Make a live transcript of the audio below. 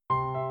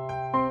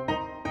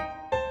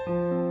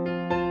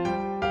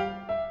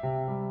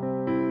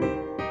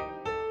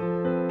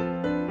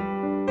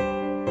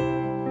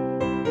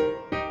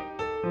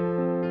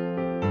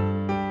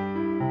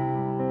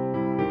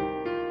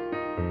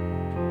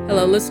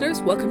Hello,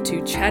 listeners. Welcome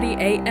to Chatty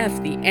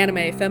AF, the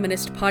anime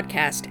feminist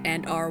podcast,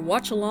 and our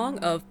watch-along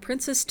of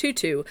Princess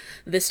Tutu.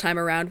 This time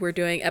around, we're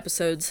doing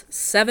episodes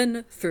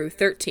 7 through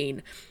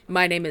 13.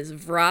 My name is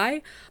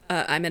Vry.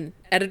 I'm an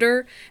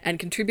editor and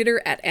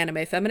contributor at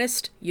Anime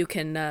Feminist. You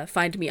can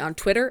find me on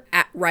Twitter,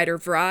 at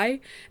WriterVry,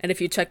 and if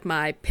you check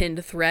my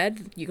pinned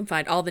thread, you can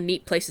find all the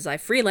neat places I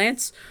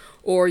freelance,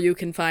 or you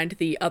can find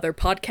the other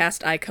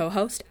podcast I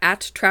co-host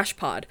at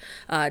TrashPod.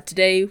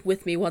 Today,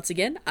 with me once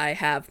again, I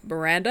have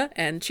Miranda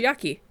and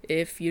Chiaki.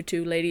 If you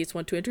two ladies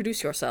want to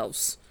introduce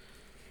yourselves.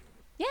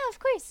 Yeah, of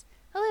course.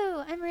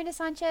 Hello, I'm Miranda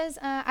Sanchez.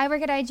 I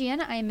work at IGN.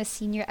 I am a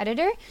senior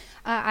editor.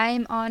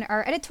 I'm on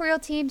our editorial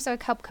team, so I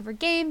help cover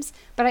games,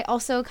 but I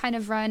also kind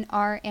of run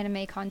our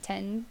anime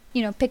content,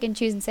 pick and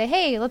choose and say,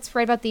 hey, let's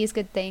write about these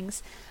good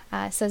things. So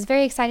I was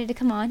very excited to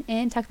come on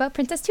and talk about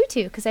Princess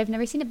Tutu, because I've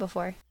never seen it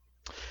before.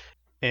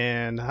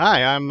 And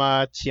hi, I'm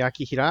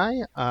Chiaki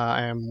Hirai.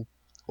 I am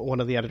one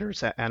of the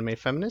editors at Anime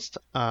Feminist.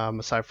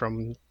 Aside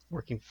from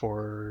working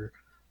for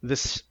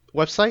this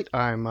website,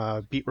 I'm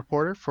a beat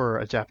reporter for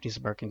a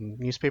Japanese-American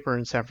newspaper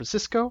in San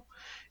Francisco.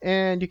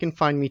 And you can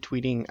find me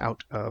tweeting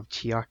out of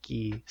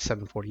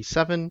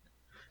Chiaki747.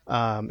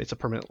 It's a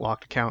permanent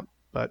locked account,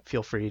 but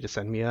feel free to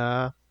send me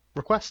a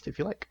request if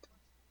you like.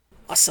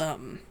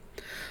 Awesome.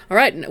 All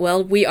right,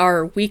 well, we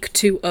are week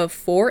 2 of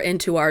 4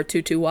 into our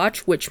Tutu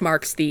watch, which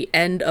marks the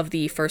end of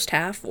the first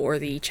half, or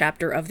the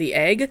chapter of the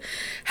egg.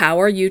 How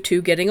are you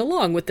two getting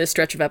along with this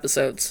stretch of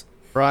episodes?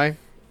 Rye,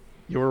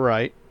 you were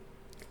right.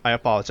 I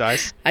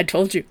apologize. I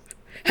told you.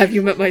 Have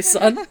you met my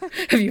son?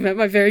 Have you met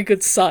my very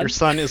good son? Your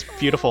son is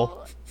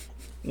beautiful.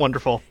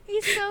 Wonderful.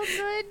 He's so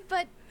good,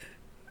 but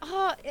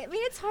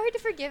it's hard to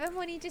forgive him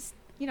when he just,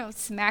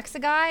 smacks a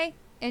guy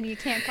and you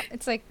can't.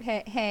 It's like,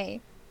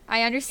 hey.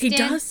 I understand. He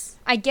does.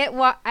 I get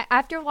why.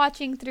 After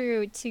watching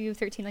through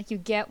 213, you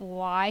get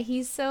why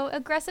he's so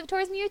aggressive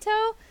towards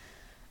Muto,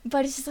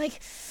 but it's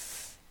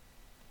just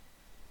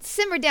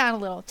simmer down a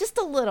little, just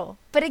a little.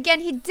 But again,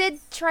 he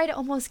did try to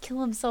almost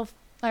kill himself,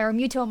 or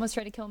Muto almost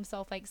tried to kill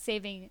himself,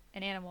 saving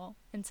an animal.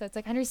 And so it's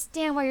I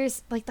understand why you're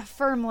the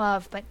firm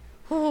love, but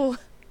ooh,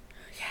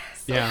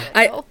 yes,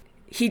 yeah.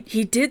 He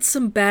did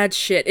some bad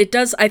shit. It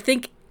does. I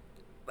think.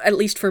 At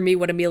least for me,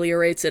 what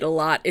ameliorates it a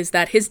lot is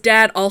that his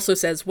dad also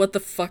says, "What the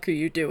fuck are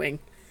you doing?"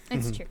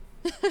 It's true.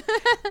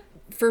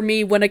 For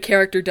me, when a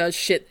character does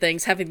shit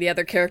things, having the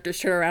other characters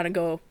turn around and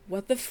go,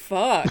 "What the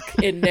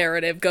fuck?" in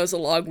narrative goes a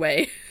long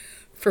way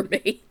for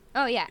me.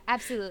 Oh, yeah,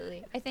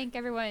 absolutely. I think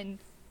everyone...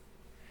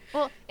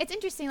 Well, it's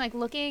interesting,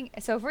 looking...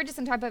 So if we're just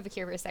going to talk about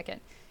Vakir for a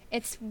second,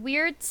 it's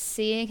weird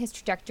seeing his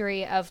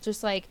trajectory of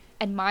just,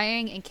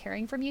 admiring and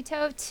caring for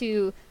Muto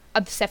to...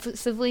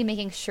 obsessively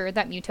making sure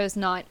that Muto's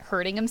not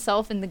hurting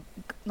himself in the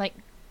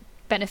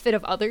benefit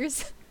of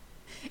others,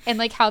 and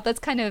how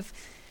that's kind of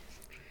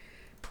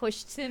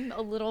pushed him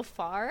a little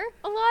far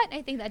a lot.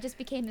 I think that just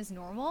became his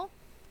normal.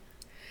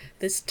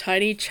 This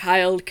tiny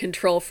child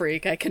control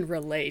freak, I can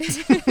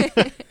relate.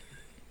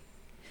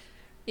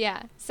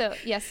 Yeah, so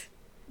yes,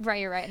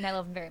 right, you're right, and I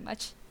love him very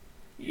much.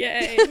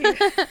 Yay.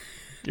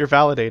 You're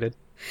validated.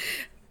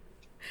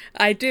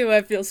 I do.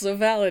 I feel so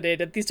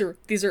validated.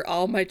 These are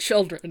all my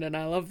children, and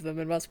I love them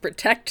and must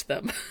protect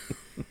them.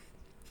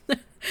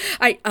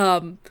 I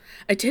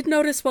did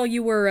notice while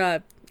you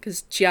were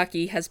because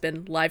Chiaki has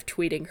been live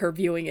tweeting her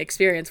viewing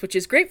experience, which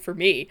is great for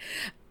me.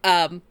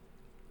 I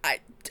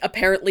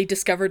apparently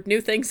discovered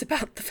new things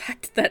about the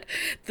fact that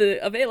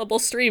the available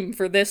stream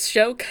for this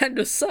show kind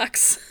of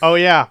sucks. Oh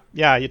yeah.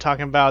 You're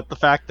talking about the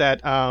fact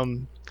that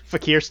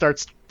Fakir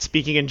starts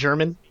speaking in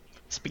German.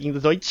 Speaking the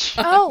Deutsch.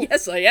 Oh,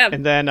 yes, I am.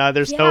 And then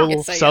there's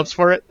no subs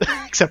for it,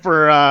 except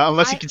for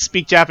unless you can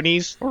speak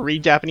Japanese or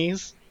read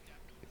Japanese.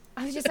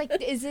 I was just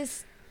is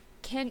this...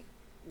 Can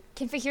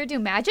Fakir do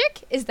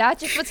magic? Is that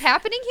just what's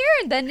happening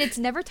here? And then it's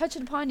never touched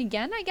upon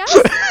again, I guess?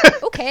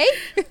 Okay.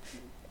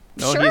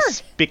 No, sure. he's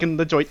speaking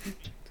the Deutsch.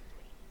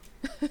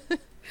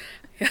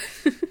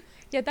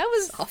 Yeah, that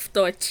was... Auf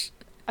Deutsch.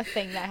 a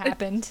thing that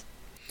happened.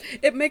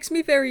 It makes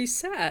me very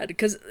sad,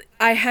 because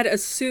I had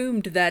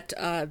assumed that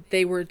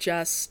they were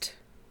just...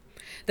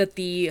 that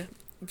the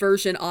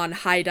version on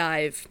High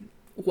Dive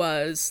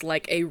was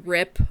a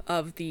rip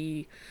of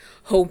the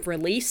home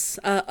release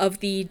of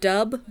the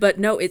dub, but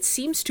no, it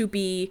seems to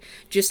be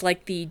just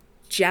the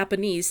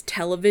Japanese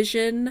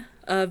television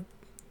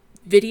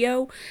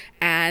video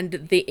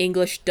and the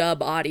English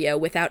dub audio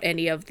without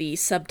any of the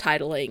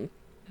subtitling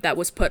that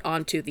was put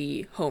onto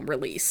the home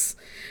release,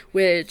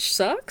 which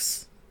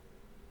sucks.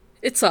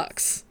 It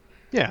sucks.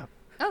 Yeah.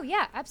 Oh,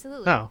 yeah,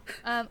 absolutely. No.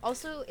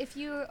 Also, if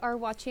you are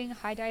watching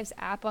High Dive's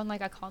app on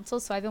a console,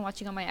 so I've been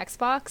watching on my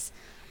Xbox,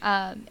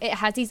 it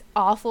has these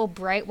awful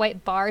bright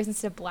white bars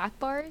instead of black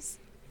bars.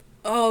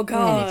 Oh,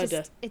 God.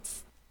 And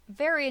it's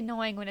very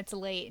annoying when it's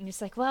late, and you're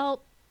just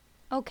well,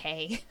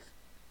 okay.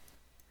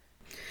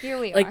 Here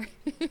we are.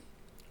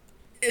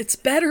 It's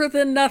better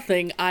than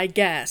nothing, I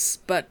guess,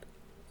 but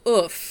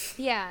oof.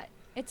 Yeah,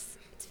 it's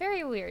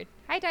very weird.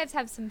 High Dives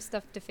have some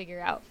stuff to figure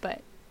out,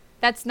 but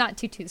That's not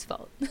Tutu's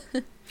fault.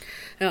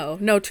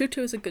 No,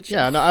 Tutu is a good show.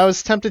 Yeah, no, I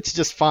was tempted to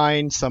just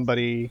find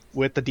somebody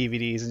with the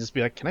DVDs and just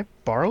be like, "Can I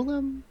borrow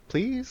them,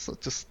 please?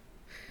 Just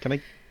can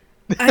I?"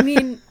 I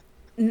mean,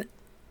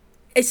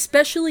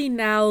 especially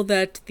now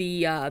that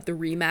the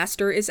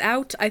remaster is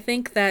out, I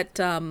think that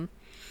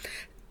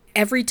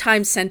every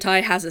time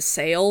Sentai has a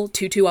sale,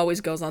 Tutu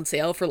always goes on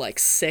sale for like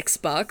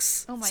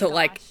 $6. Oh my so gosh.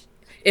 like,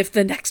 if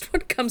the next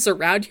one comes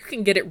around, you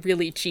can get it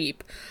really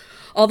cheap.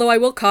 Although I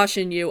will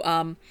caution you,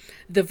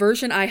 the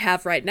version I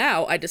have right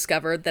now, I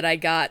discovered that I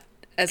got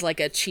as like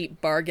a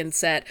cheap bargain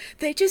set.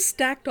 They just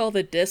stacked all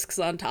the discs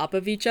on top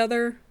of each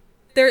other.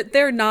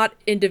 They're not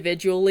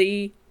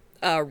individually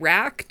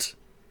racked.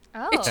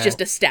 Oh. It's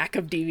just a stack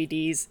of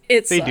DVDs.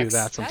 They do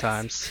that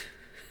sometimes.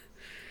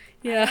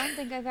 I Yeah. don't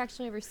think I've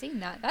actually ever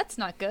seen that. That's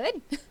not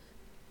good.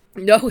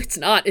 No, it's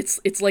not.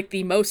 It's like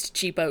the most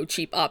cheap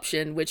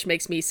option, which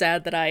makes me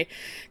sad that I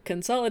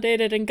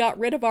consolidated and got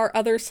rid of our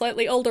other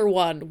slightly older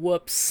one.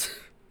 Whoops.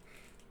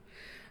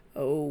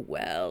 Oh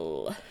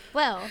well.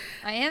 Well,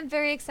 I am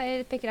very excited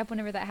to pick it up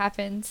whenever that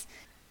happens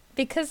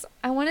because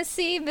I want to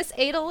see Miss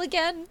Adel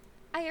again.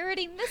 I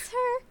already miss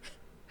her.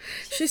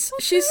 She's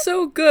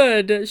so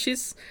good.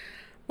 She's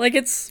like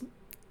it's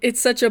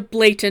such a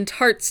blatant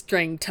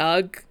heartstring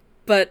tug,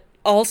 but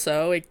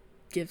also it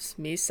gives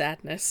me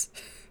sadness.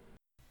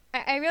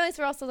 I realize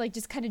we're also like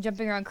just kind of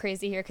jumping around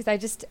crazy here because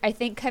I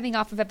think coming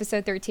off of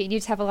episode 13, you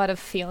just have a lot of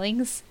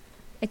feelings.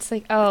 It's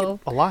like,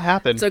 oh, A lot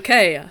happened. It's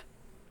okay.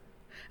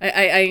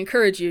 I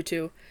encourage you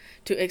to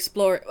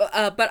explore,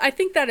 but I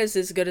think that is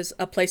as good as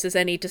a place as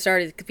any to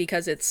start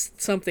because it's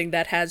something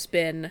that has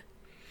been.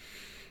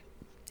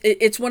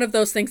 It's one of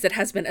those things that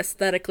has been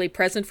aesthetically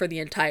present for the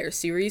entire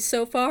series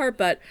so far,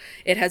 but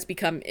it has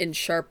become in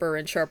sharper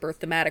and sharper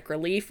thematic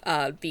relief.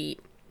 The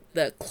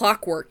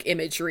clockwork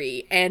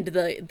imagery and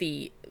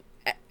the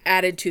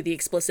added to the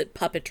explicit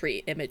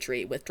puppetry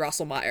imagery with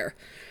Drosselmeyer.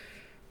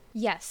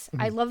 yes,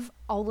 I love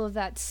all of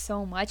that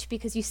so much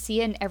because you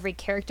see it in every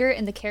character,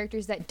 and the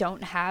characters that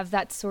don't have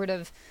that sort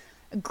of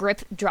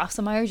grip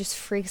Drosselmeyer just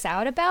freaks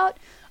out about,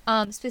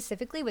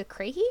 specifically with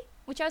Krahe,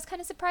 which I was kind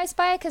of surprised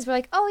by because we're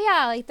like, oh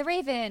yeah, like the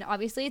Raven,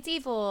 obviously it's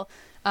evil.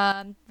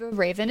 The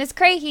Raven is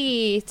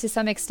Krahe to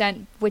some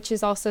extent, which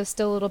is also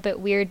still a little bit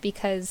weird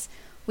because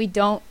we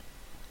don't.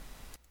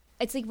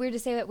 It's like weird to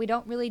say that we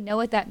don't really know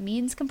what that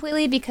means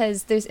completely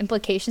because there's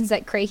implications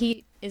that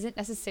Krahe isn't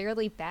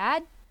necessarily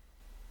bad,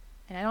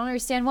 and I don't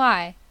understand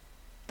why.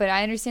 But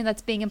I understand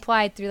that's being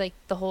implied through like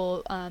the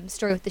whole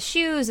story with the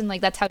shoes and like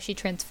that's how she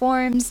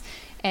transforms,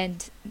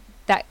 and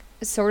that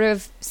sort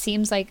of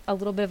seems like a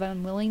little bit of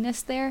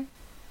unwillingness there.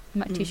 I'm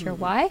not too sure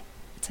why.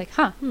 It's like,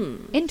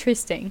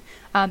 interesting.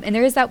 And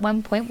there is that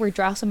one point where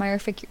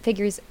Drosselmeyer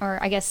figures, or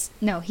I guess,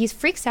 no, he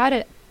freaks out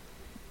at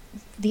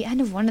the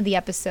end of one of the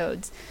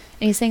episodes.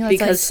 And he's saying,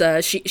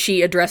 Because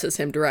she addresses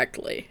him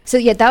directly. so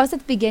yeah, that was at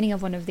the beginning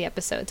of one of the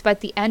episodes. But at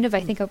the end of,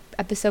 I think, a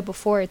episode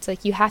before, it's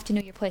like, you have to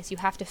know your place. You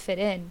have to fit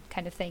in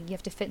kind of thing. You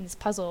have to fit in this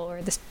puzzle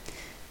or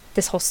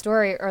this whole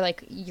story, or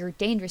like, you're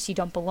dangerous. You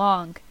don't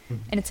belong.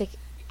 And it's like,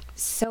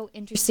 so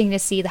interesting to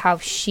see how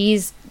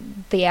she's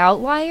the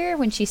outlier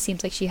when she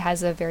seems like she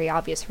has a very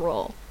obvious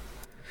role.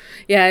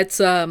 Yeah, it's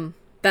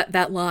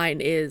that line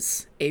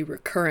is a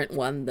recurrent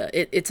one.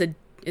 It's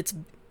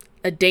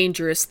a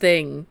dangerous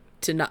thing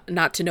to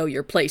not to know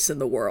your place in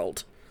the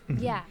world,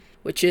 Yeah.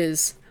 which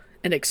is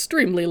an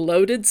extremely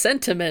loaded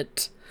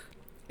sentiment,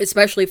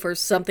 especially for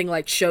something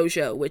like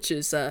shoujo, which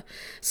is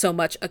so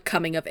much a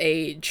coming of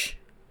age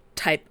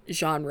type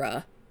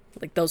genre.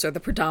 Like those are the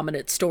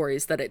predominant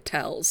stories that it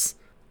tells.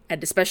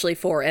 And especially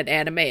for an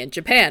anime in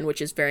Japan,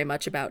 which is very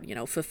much about,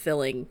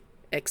 fulfilling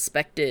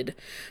expected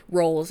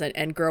roles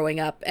and growing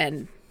up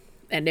and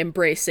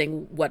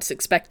embracing what's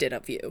expected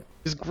of you.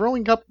 Is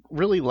growing up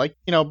really like,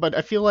 but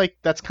I feel like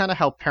that's kind of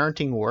how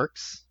parenting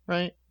works,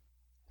 right?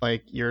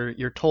 Like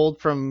you're told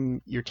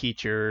from your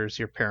teachers,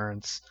 your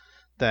parents,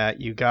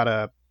 that you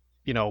gotta,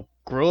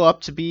 grow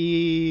up to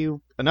be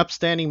an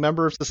upstanding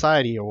member of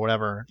society or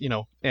whatever,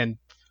 and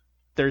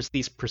there's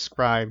these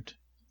prescribed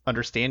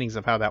understandings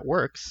of how that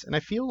works. And I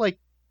feel like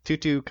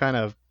Tutu kind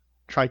of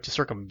tried to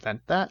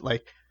circumvent that.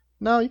 Like,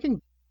 no, you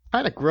can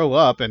kind of grow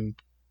up and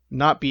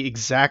not be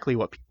exactly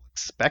what people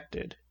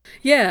expected.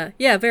 Yeah,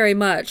 very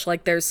much.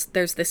 Like there's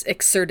this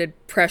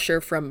exerted pressure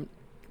from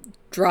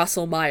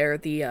Drosselmeyer,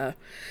 the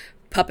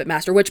puppet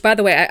master, which, by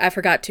the way, I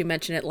forgot to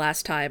mention it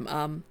last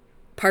time.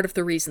 Part of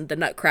the reason the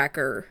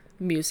Nutcracker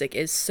music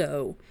is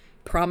so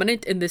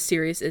prominent in this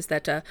series is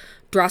that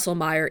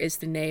Drosselmeyer is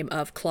the name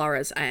of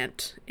Clara's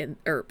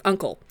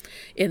uncle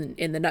in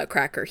the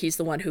Nutcracker. He's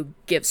the one who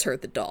gives her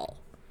the doll.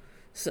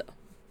 So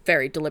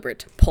very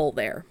deliberate pull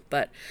there.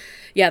 But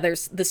yeah,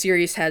 the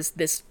series has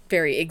this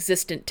very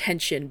existent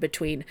tension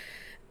between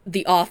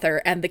the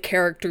author and the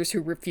characters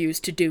who refuse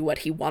to do what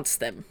he wants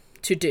them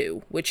to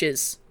do, which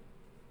is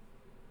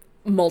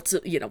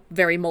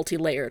very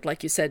multi-layered.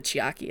 Like you said,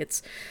 Chiaki,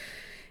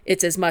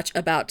 it's as much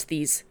about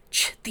these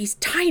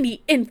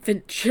tiny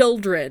infant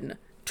children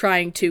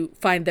trying to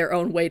find their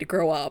own way to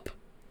grow up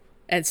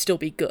and still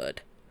be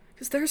good.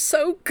 because they're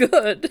so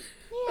good.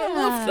 I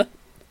love them.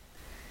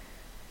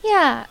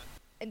 Yeah.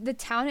 The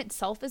town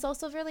itself is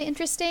also really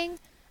interesting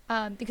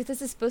because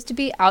this is supposed to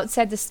be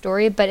outside the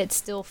story, but it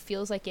still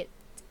feels like it's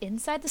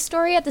inside the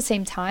story at the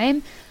same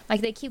time.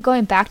 Like they keep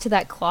going back to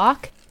that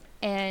clock,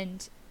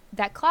 and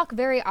that clock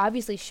very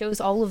obviously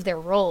shows all of their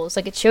roles.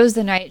 Like it shows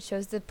the knight, it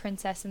shows the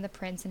princess and the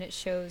prince, and it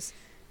shows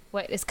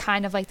what is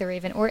kind of like the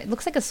raven, or it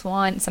looks like a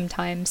swan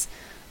sometimes.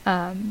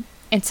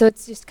 And so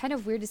it's just kind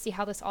of weird to see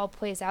how this all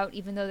plays out,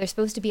 even though they're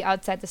supposed to be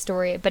outside the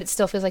story, but it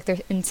still feels like they're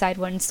inside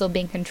one and still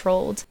being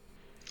controlled.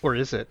 Or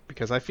is it?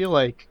 Because I feel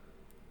like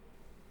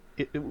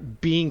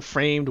being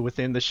framed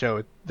within the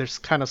show, there's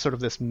kind of sort of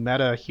this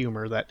meta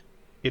humor that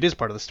it is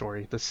part of the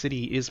story. The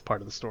city is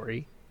part of the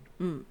story.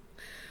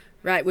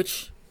 Right,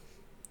 which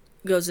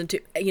goes into,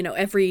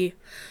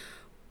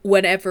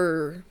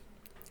 whenever,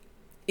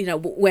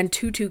 when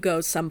Tutu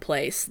goes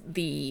someplace,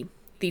 the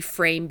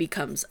frame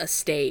becomes a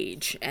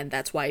stage, and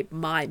that's why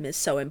mime is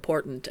so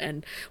important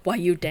and why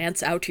you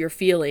dance out your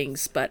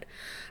feelings. But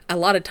a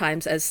lot of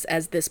times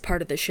as this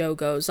part of the show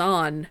goes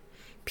on,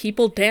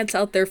 people dance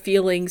out their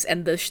feelings,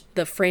 and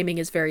the framing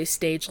is very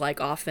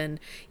stage-like often,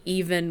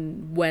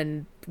 even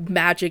when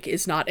magic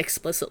is not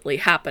explicitly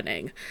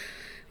happening.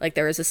 Like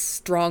there is a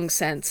strong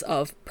sense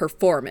of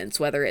performance,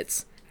 whether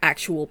it's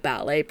actual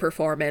ballet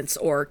performance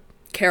or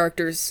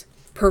characters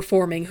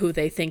performing who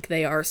they think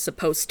they are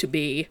supposed to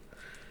be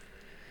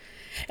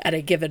at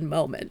a given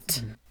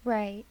moment.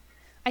 Right.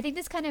 I think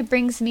this kind of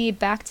brings me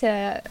back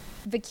to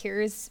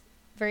Vakir's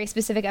very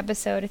specific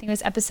episode. I think it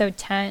was episode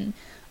 10,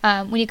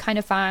 when you kind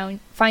of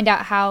find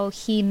out how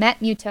he met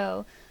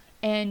Muto.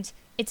 And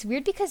it's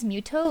weird because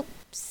Muto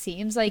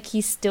seems like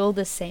he's still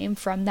the same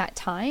from that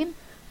time.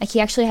 Like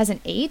he actually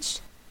hasn't aged.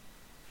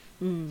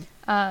 And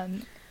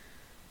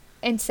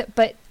so,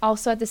 but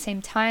also at the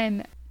same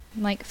time,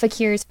 like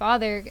Fakir's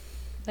father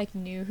like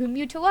knew who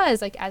Muta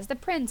was, like as the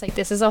prince, like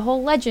this is a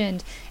whole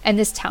legend, and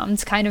this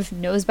town's kind of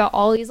knows about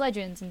all these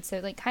legends, and so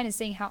like kind of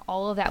seeing how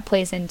all of that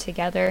plays in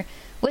together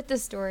with the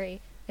story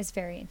is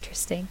very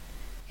interesting.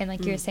 And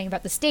like you were saying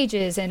about the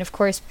stages, and of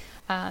course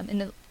in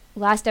the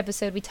last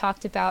episode we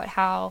talked about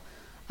how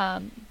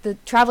the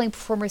traveling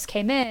performers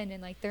came in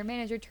and like their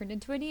manager turned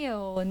into an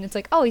eel, and it's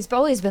like, oh, he's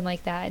always been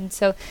like that. And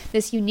so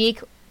this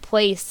unique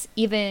place,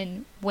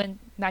 even when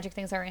magic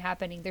things aren't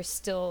happening, there's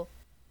still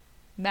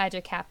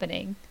magic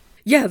happening.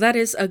 Yeah, that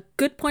is a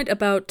good point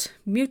about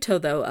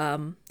Muto,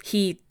 though.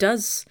 He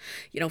does,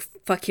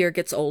 Fakir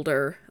gets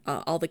older,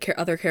 all the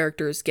other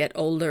characters get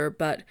older,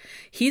 but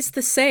he's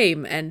the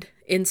same, and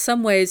in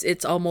some ways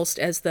it's almost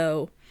as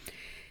though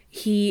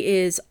he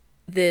is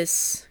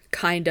this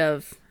kind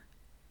of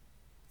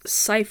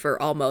cipher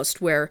almost,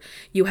 where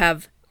you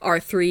have our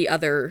three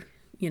other,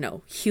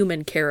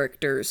 human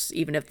characters,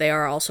 even if they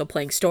are also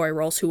playing story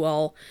roles, who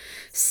all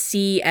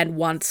see and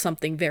want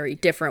something very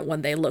different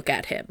when they look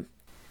at him.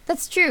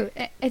 That's true.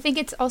 I think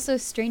it's also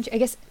strange. I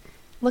guess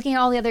looking at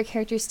all the other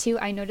characters too,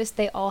 I noticed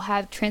they all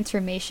have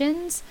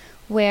transformations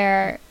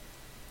where,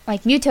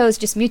 like, Muto is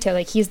just Muto.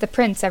 Like, he's the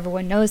prince.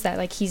 Everyone knows that.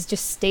 Like, he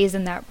just stays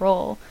in that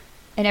role.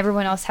 And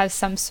everyone else has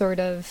some sort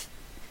of...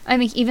 I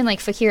mean, even, like,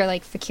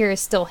 Fakir is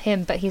still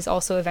him, but he's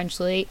also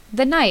eventually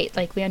the knight.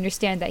 Like, we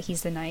understand that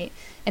he's the knight.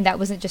 And that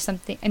wasn't just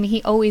something... I mean,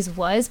 he always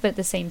was, but at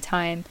the same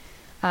time,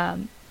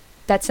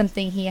 that's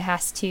something he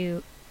has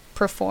to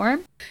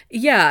perform.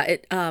 Yeah,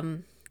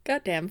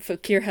 goddamn,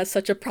 Fakir has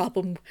such a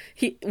problem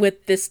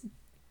with this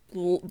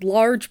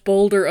large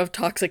boulder of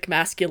toxic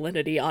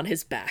masculinity on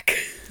his back.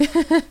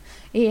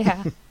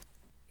 Yeah.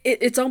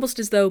 It's almost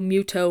as though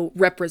Muto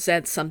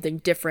represents something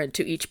different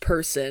to each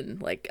person.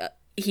 Like,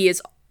 he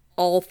is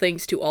all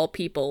things to all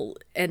people,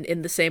 and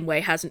in the same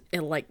way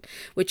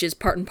which is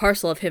part and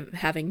parcel of him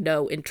having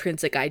no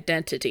intrinsic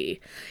identity.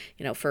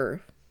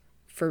 For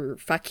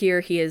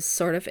Fakir, he is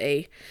sort of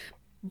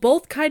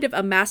both kind of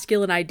a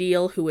masculine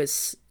ideal who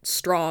is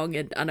strong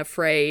and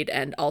unafraid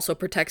and also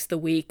protects the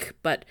weak,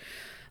 but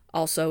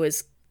also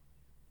is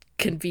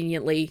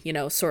conveniently,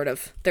 sort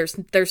of,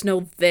 there's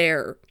no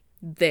there,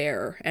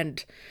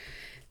 and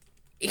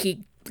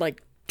he,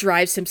 like,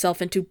 drives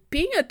himself into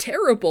being a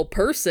terrible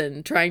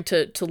person, trying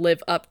to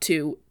live up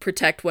to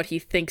protect what he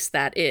thinks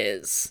that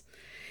is,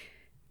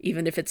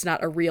 even if it's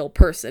not a real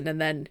person. And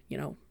then,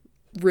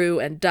 Rue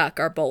and Duck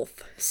are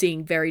both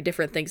seeing very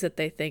different things that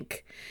they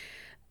think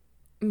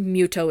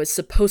Muto is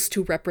supposed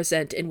to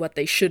represent in what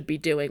they should be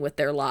doing with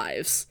their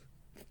lives.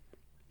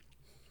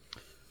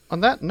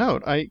 On that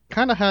note, I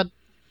kind of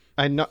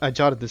I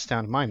jotted this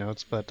down in my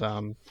notes, but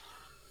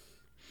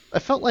I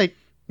felt like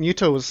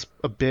Muto was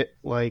a bit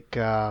like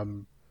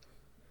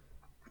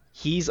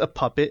he's a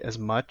puppet as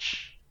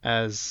much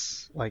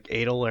as like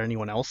Adel or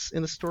anyone else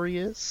in the story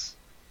is.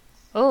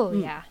 Oh,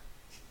 yeah.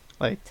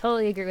 Like,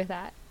 totally agree with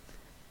that.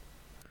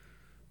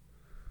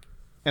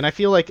 And I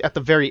feel like at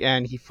the very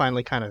end, he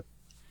finally kind of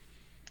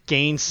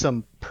gains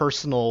some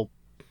personal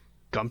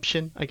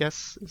gumption, I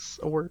guess is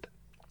a word.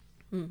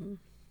 Mm-hmm.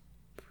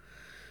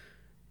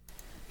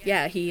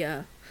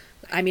 Yeah,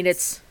 I mean,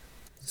 it's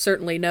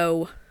certainly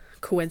no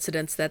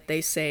coincidence that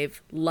they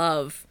save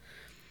love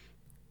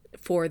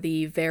for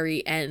the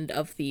very end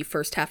of the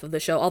first half of the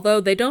show, although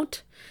they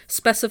don't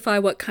specify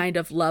what kind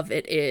of love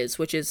it is,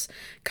 which is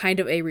kind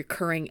of a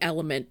recurring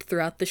element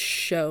throughout the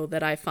show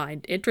that I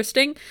find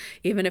interesting,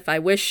 even if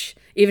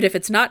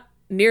it's not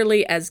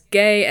nearly as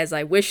gay as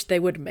I wish they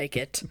would make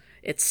it.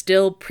 It's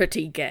still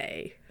pretty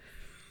gay.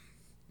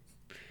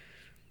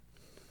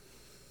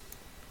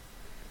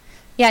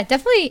 Yeah,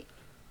 definitely.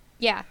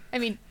 Yeah, I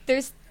mean,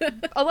 there's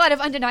a lot of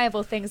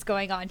undeniable things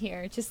going on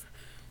here. Just,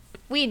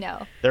 we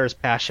know. There's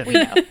passion. We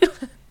know.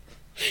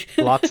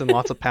 Lots and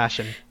lots of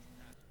passion.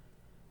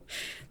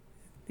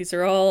 These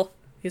are all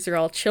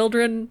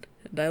children,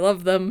 and I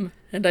love them,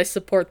 and I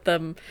support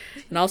them,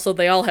 and also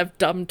they all have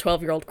dumb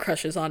 12-year-old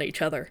crushes on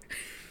each other.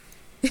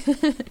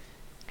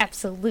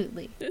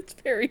 Absolutely. It's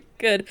very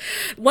good.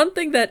 One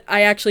thing that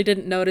I actually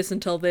didn't notice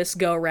until this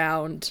go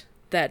round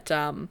that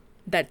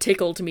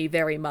tickled me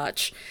very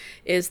much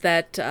is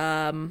that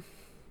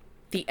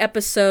the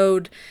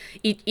episode,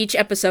 each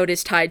episode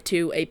is tied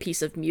to a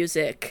piece of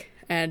music,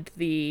 and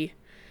the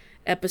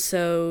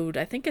episode,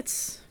 I think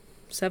it's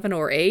 7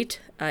 or 8,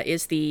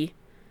 is the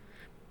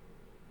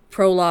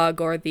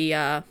prologue or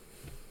the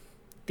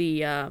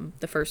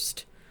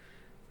first.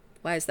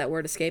 Why is that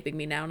word escaping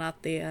me now?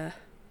 Not the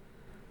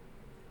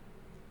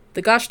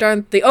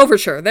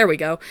overture. There we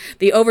go.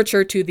 The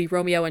overture to the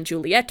Romeo and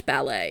Juliet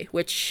ballet,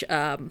 which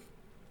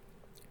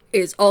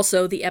is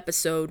also the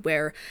episode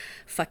where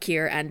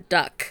Fakir and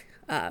Duck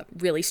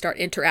really start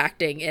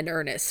interacting in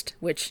earnest,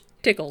 which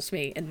tickles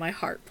me in my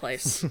heart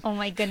place. Oh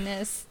my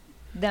goodness.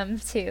 Them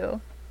two.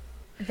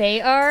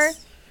 They are...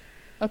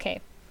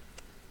 Okay.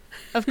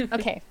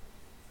 Okay.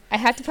 I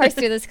have to parse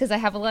through this because I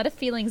have a lot of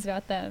feelings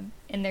about them.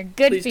 And they're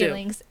good Please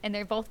feelings. do. And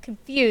they're both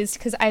confused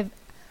because I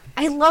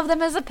love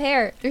them as a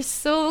pair. They're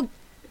so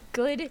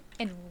good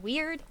and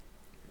weird.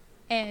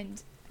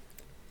 And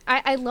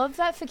I love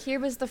that Fakir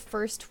was the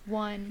first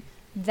one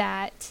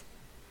that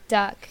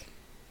Duck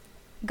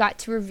got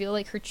to reveal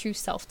like her true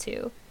self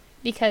to,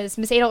 because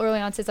Miss Adel early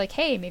on says like,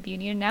 hey, maybe you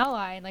need an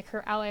ally, and like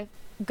her ally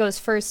goes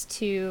first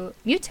to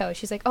Muto.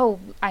 She's like, oh,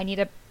 I need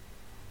to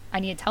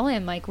tell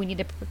him, like, we need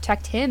to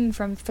protect him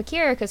from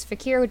Fakir because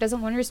Fakir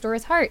doesn't want to restore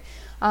his heart.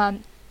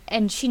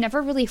 And she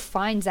never really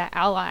finds that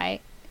ally,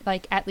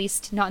 like, at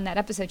least not in that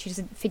episode. She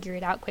doesn't figure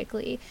it out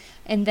quickly.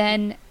 And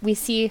then we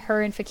see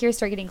her and Fakir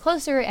start getting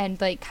closer and,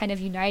 like, kind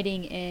of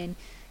uniting in,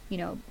 you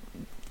know,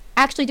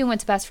 actually doing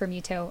what's best for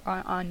Muto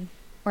on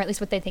or at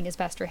least what they think is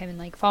best for him, and,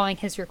 like, following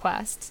his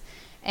requests.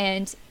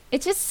 And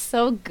it's just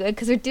so good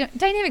because their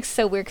dynamic's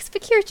so weird because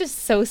Fakir's just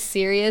so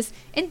serious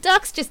and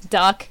Duck's just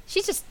Duck.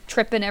 She's just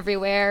tripping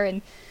everywhere,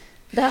 and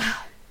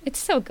it's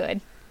so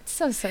good. It's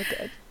so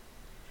good.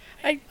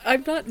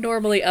 I'm not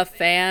normally a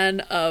fan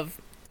of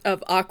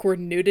awkward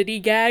nudity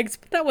gags,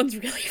 but that one's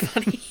really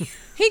funny.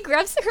 He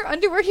grabs her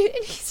underwear and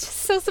he's just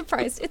so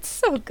surprised. It's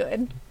so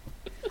good.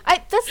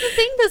 That's the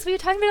thing, though, we were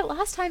talking about it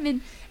last time,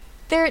 and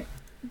their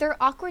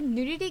awkward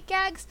nudity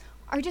gags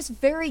are just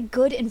very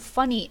good and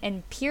funny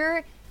and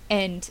pure,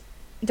 and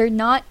they're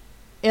not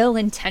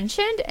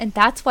ill-intentioned, and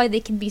that's why they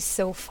can be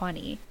so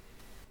funny.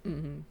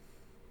 Mm-hmm.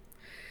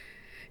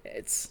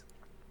 It's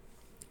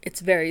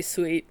very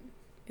sweet.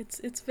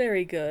 It's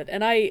very good,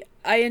 and I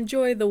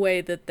enjoy the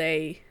way that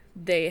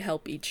they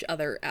help each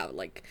other out.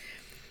 Like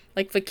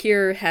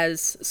Fakir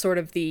has sort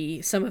of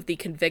some of the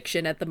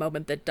conviction at the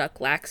moment that Duck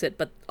lacks it,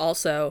 but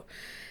also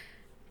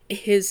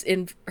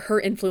her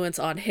influence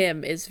on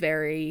him is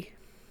very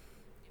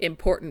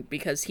important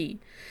because he,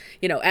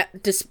 you know,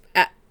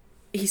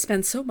 he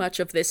spends so much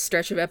of this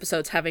stretch of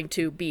episodes having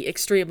to be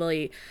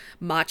extremely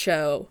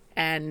macho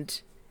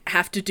and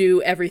have to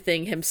do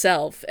everything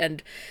himself,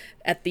 and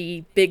at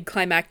the big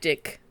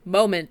climactic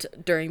moment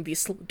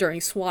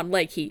during Swan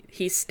Lake,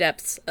 he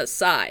steps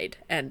aside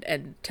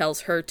and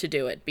tells her to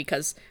do it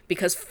because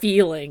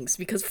feelings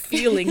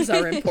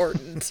are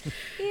important.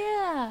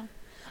 Yeah.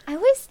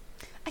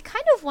 I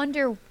kind of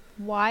wonder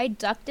why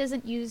Duck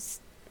doesn't use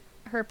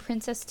her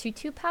Princess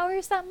Tutu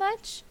powers that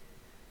much.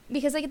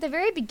 Because, like, at the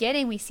very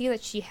beginning, we see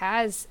that she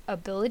has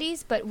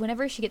abilities, but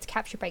whenever she gets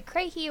captured by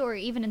Craigie, or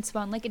even in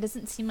Swan Lake, it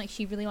doesn't seem like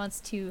she really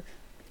wants to,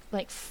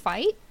 like,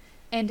 fight.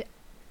 And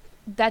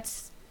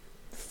that's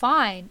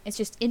fine. It's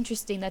just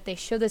interesting that they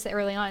show this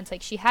early on. It's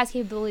like she has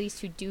capabilities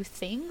to do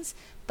things,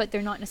 but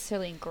they're not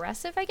necessarily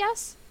aggressive, I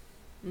guess.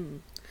 Mm.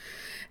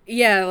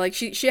 Yeah, like,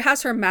 she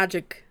has her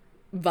magic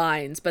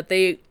vines, but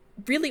they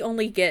really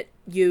only get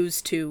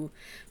used to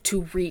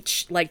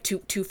reach, like,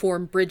 to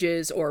form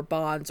bridges or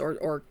bonds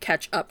or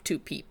catch up to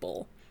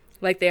people.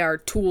 Like, they are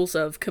tools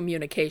of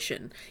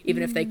communication,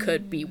 even if they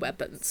could be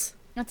weapons.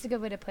 That's a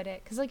good way to put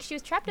it. Because, like, she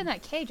was trapped in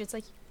that cage. It's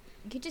like,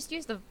 you could just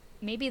use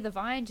maybe the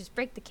vine, just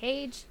break the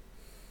cage,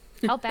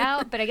 help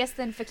out. But I guess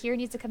then Fakir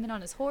needs to come in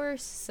on his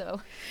horse,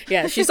 so.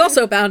 Yeah, she's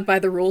also bound by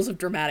the rules of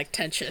dramatic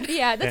tension.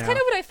 Yeah, that's kind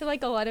of what I feel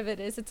like a lot of it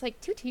is. It's like,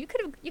 Tutu, you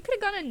could have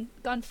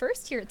gone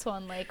first here at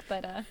Swan Lake,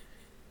 but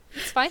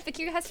it's fine.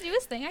 Fakir has to do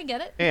his thing. I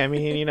get it. Hey, I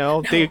mean, you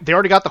know, they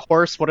already got the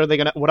horse. What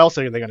else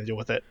are they gonna do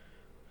with it?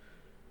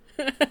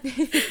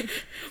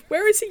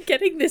 Where is he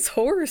getting this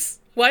horse?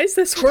 Why is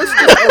this horse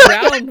just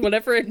around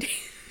whenever it...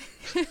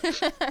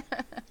 It's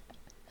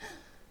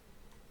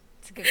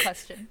a good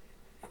question.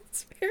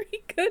 It's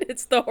very good.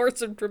 It's the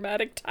horse of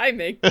dramatic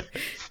timing.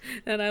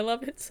 And I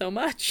love it so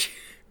much.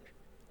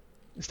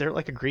 Is there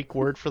like a Greek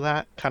word for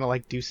that? Kind of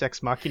like Deus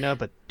Ex Machina,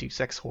 but Deus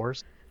Ex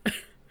Horse?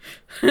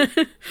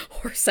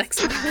 Horse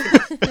sex.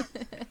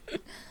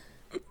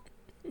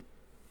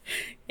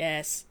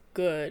 Yes,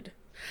 good.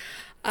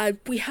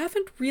 We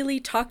haven't really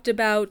talked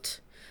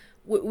about...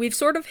 We've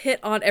sort of hit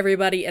on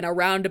everybody in a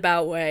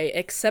roundabout way,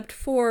 except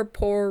for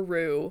poor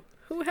Rue,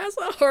 who has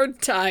a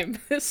hard time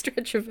this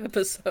stretch of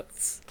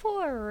episodes.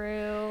 Poor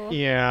Rue.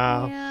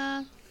 Yeah.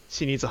 Yeah.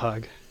 She needs a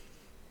hug.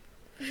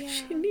 Yeah.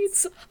 She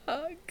needs a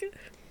hug.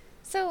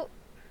 So,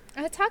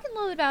 I was talking a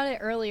little bit about it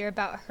earlier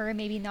about her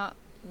maybe not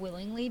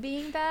willingly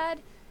being bad,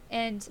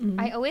 and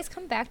I always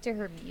come back to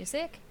her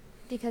music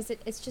because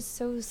it's just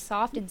so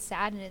soft and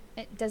sad, and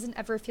it doesn't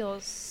ever feel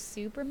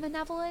super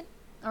malevolent.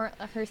 Or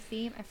her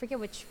theme, I forget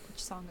which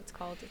song it's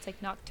called. It's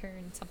like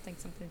Nocturne something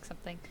something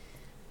something.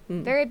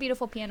 Very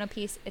beautiful piano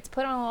piece. It's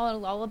put on a lot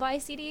of lullaby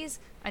CDs.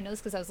 I know this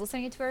because I was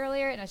listening to it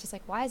earlier, and I was just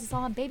like, why is this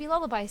all on baby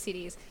lullaby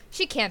CDs?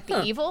 She can't be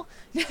evil.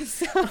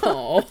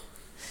 So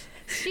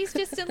she's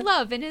just in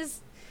love,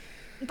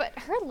 but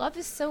her love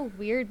is so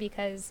weird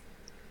because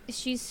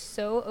she's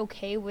so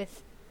okay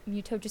with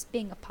Muto just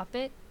being a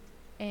puppet,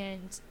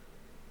 and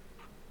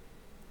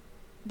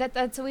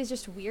that's always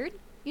just weird,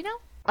 you know?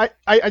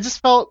 I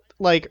just felt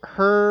like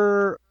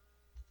her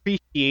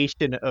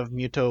appreciation of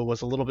Muto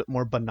was a little bit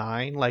more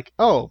benign. Like,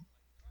 oh,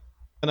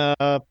 I'm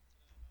gonna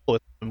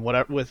with him,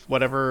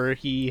 whatever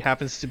he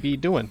happens to be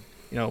doing.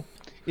 You know,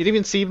 it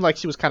even seemed like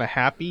she was kind of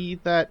happy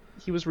that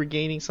he was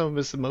regaining some of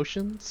his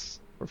emotions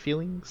or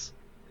feelings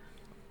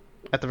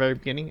at the very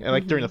beginning,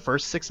 like during the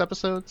first 6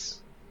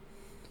 episodes.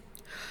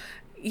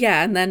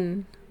 Yeah,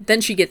 and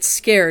then she gets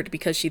scared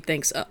because she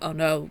thinks, oh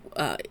no,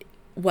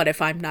 what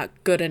if I'm not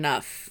good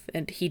enough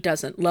and he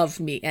doesn't love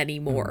me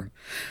anymore?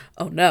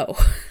 Oh no.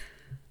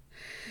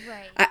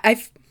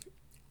 Right.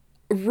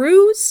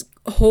 Rue's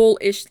whole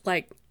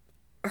like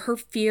her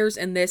fears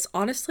in this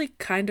honestly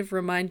kind of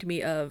remind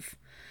me of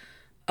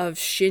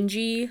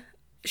Shinji's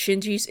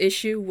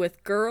issue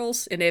with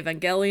girls in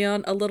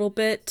Evangelion a little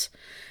bit,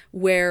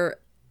 where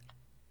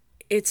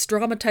it's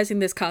dramatizing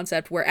this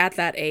concept where at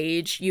that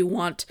age you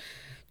want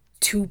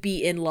to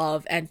be in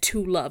love and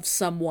to love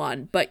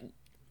someone, but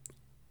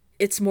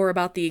it's more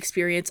about the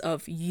experience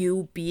of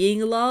you being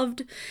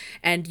loved,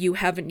 and you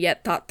haven't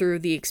yet thought through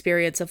the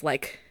experience of,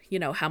 like, you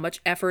know, how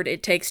much effort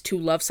it takes to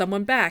love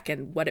someone back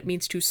and what it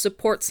means to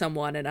support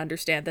someone and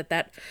understand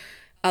that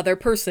other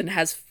person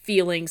has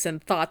feelings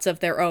and thoughts of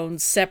their own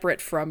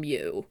separate from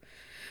you.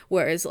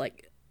 Whereas,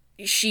 like,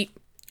 it's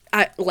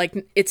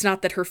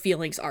not that her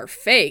feelings are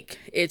fake.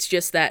 It's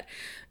just that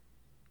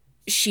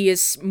she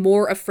is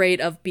more afraid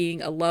of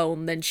being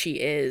alone than she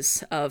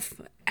is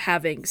of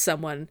having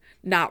someone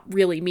not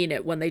really mean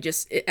it when they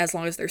just, as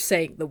long as they're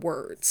saying the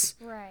words.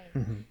 Right.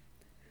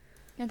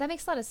 Yeah, that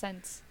makes a lot of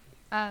sense.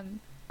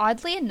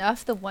 Oddly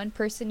enough, the one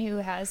person who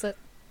has a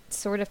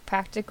sort of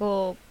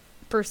practical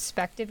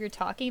perspective you're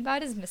talking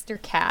about is Mr.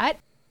 Cat.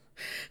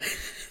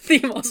 The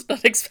most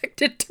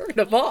unexpected turn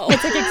of all.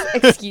 It's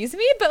like, excuse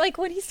me? But, like,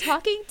 when he's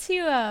talking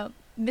to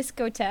Miss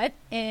Gotet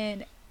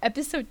in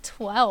episode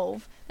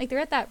 12, like, they're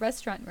at that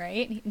restaurant,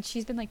 right? And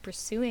she's been, like,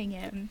 pursuing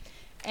him.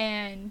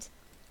 And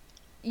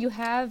you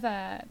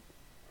have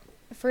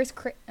first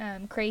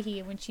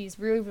Craigie, when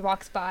Rue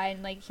walks by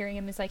and, like, hearing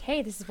him is like,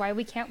 hey, this is why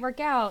we can't work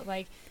out,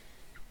 like,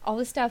 all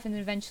this stuff. And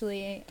then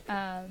eventually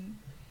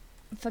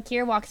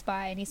Fakir walks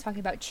by and he's talking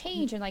about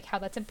change and, like, how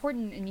that's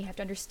important and you have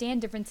to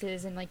understand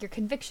differences and, like, your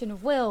conviction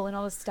of will and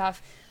all this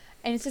stuff.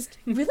 And it's just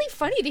really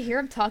funny to hear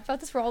him talk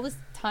about this for all this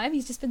time.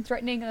 He's just been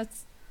threatening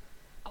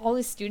all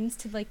his students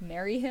to, like,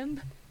 marry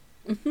him.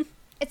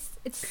 It's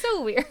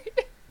so weird.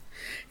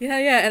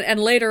 Yeah, and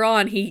later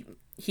on he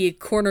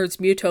corners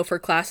Muto for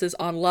classes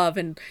on love,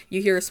 and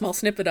you hear a small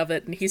snippet of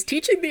it, and he's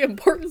teaching the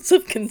importance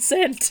of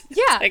consent.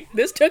 Yeah. It's like,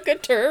 this took a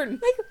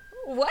turn. Like,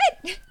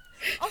 what?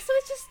 Also,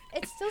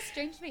 it's so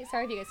strange to me.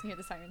 Sorry if you guys can hear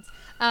the sirens.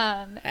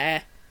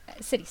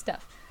 City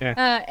stuff.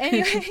 Yeah.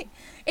 Anyway,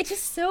 it's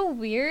just so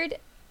weird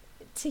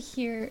to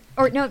hear,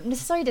 or no,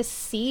 necessarily to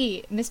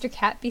see Mr.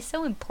 Cat be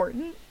so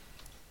important.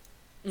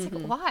 It's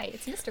like, why?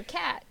 It's Mr.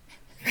 Cat.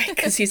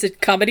 Because he's a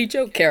comedy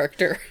joke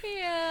character.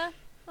 Yeah.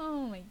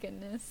 Oh my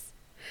goodness.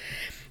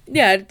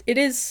 Yeah, it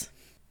is.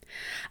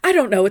 I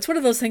don't know. It's one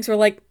of those things where,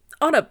 like,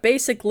 on a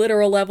basic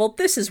literal level,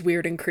 this is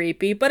weird and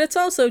creepy, but it's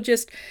also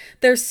just,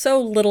 there's so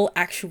little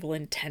actual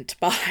intent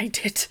behind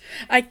it.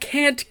 I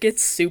can't get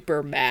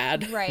super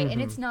mad. Right,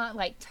 and it's not,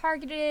 like,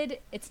 targeted,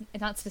 it's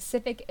not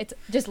specific, it's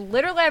just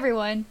literal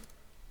everyone,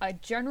 a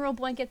general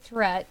blanket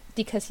threat,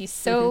 because he's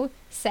so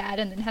sad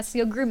and then has to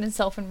go groom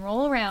himself and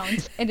roll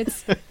around, and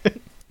it's,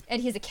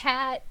 and he's a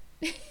cat.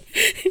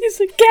 He's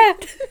a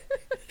cat!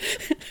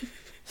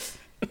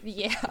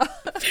 Yeah,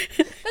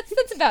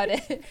 that's about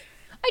it.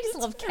 I just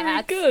love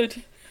cats. Very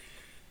good.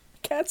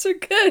 cats are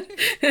good.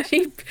 And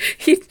he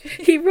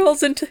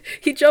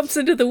jumps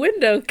into the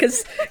window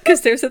because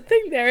there's a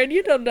thing there, and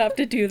you don't have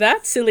to do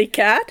that, silly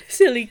cat,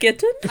 silly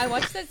kitten. I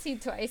watched that scene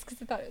twice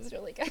because I thought it was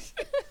really good.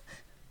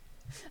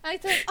 I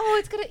thought, oh,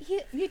 it's gonna.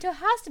 Yuto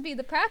has to be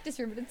the practice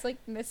room, but it's like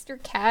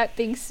Mr. Cat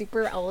being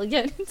super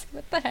elegant.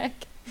 What the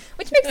heck?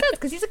 Which makes sense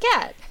because he's a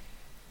cat.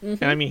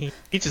 And I mean, he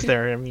teaches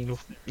there. I mean,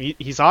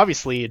 he's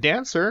obviously a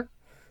dancer.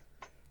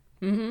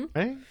 Mm-hmm.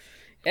 Right?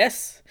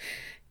 Yes.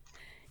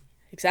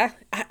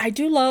 Exactly. I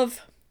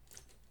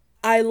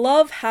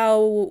love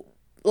how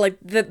like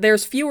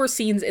there's fewer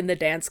scenes in the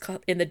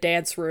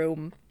dance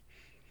room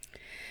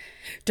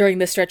during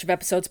this stretch of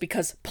episodes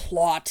because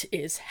plot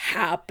is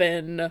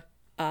happen.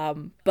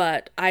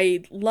 But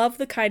I love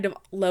the kind of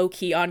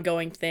low-key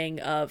ongoing thing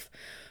of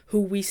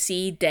who we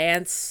see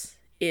dance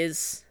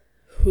is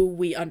who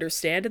we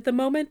understand at the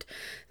moment.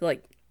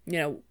 Like, you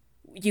know,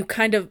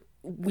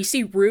 we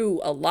see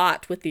Rue a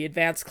lot with the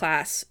advanced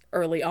class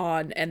early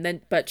on,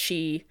 but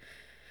she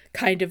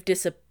kind of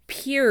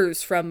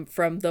disappears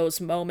from those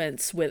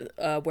moments with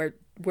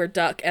where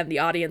Duck and the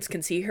audience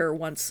can see her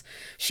once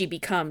she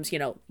becomes, you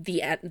know,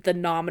 the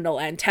nominal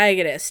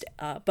antagonist.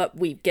 But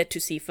we get to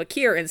see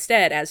Fakir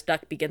instead as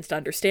Duck begins to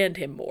understand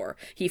him more.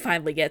 He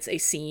finally gets a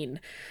scene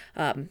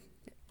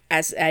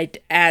as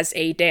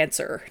a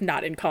dancer,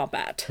 not in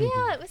combat.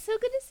 Yeah, it was so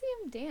good to see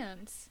him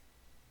dance.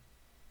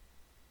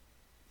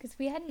 Because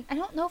I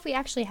don't know if we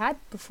actually had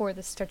before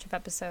this stretch of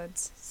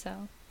episodes,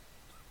 so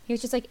he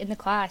was just like in the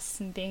class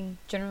and being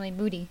generally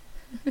moody.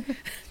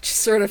 Just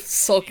sort of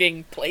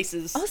sulking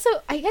places. Also,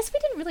 I guess we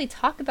didn't really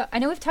talk about, I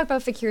know we've talked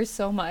about Fakir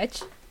so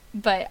much,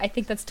 but I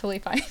think that's totally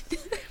fine.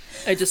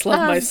 I just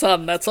love my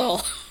son, that's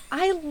all.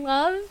 I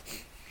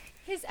love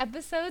his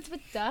episodes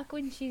with Duck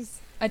when she's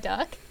a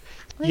duck.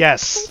 Like,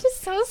 yes. they're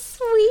just so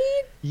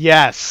sweet.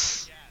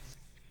 Yes.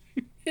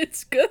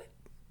 It's good.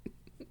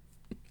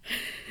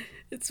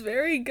 It's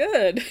very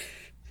good.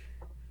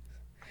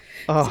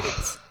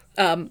 Oh.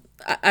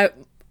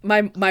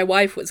 My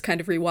wife was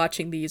kind of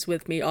rewatching these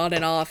with me on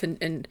and off,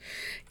 and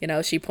you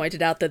know, she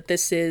pointed out that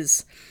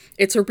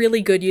it's a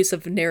really good use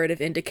of narrative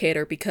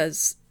indicator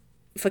because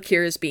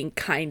Fakir is being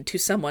kind to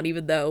someone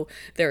even though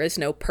there is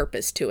no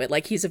purpose to it.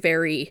 Like he's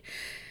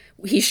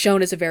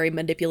shown as a very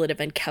manipulative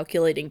and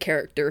calculating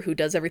character who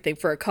does everything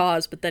for a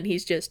cause, but then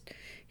he's just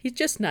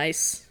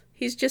nice.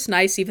 He's just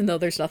nice even though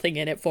there's nothing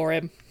in it for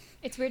him.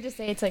 It's weird to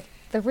say it's like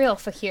the real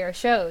Fakir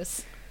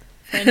shows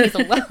when he's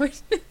alone.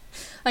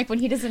 Like when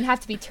he doesn't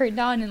have to be turned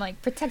on and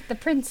like protect the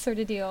prince sort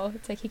of deal.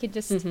 It's like he could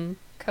just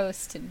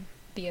coast and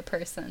be a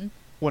person.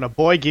 When a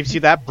boy gives you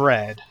that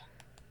bread.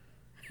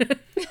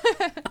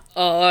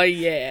 Oh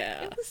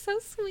yeah. It was so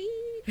sweet.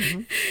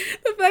 Mm-hmm.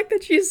 The fact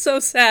that she's so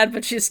sad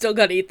but she's still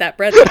gonna eat that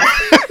bread. That's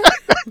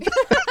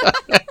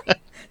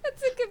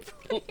a good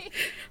point.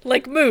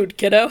 Like mood,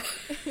 kiddo.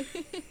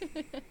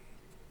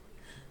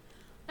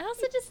 I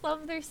also just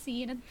love their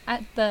scene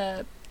at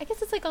the, I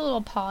guess it's like a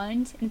little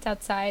pond and it's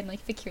outside and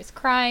like Fakir's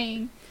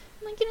crying.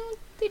 And like, you know,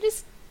 they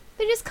just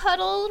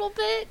cuddle a little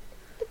bit.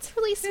 It's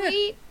really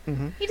sweet. Yeah.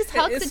 Mm-hmm. He just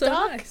hugs the so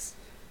duck. Nice.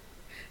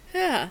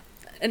 Yeah.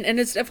 And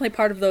it's definitely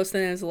part of those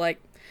things like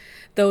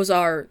those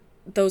are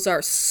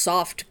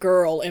soft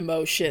girl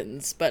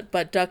emotions, but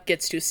Duck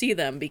gets to see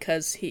them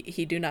because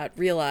he do not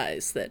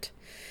realize that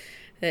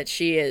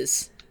she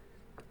is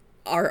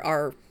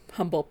our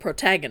humble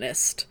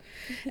protagonist.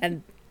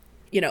 And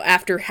you know,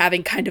 after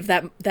having kind of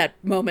that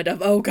moment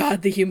of, oh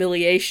God, the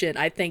humiliation,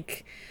 I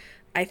think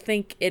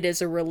it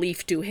is a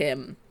relief to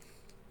him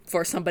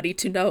for somebody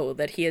to know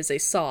that he is a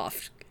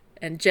soft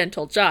and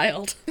gentle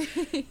child.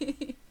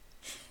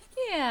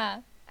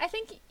 Yeah. I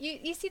think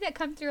you see that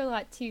come through a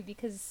lot too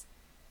because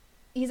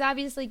he's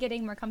obviously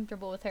getting more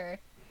comfortable with her.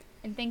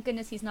 And thank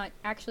goodness he's not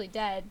actually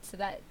dead so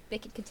that they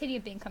can continue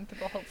being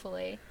comfortable,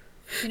 hopefully.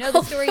 You know,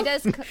 the story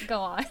does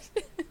go on.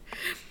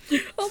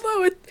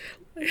 Although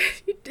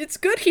it's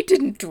good he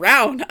didn't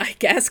drown, I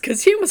guess,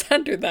 because he was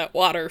under that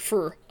water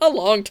for a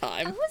long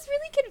time. I was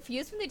really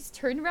confused when they just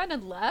turned around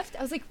and left.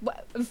 I was like,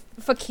 what?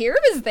 Fakir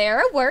was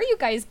there? Where are you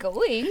guys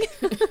going?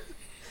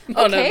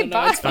 Oh, okay, no,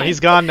 bye. it's fine. He's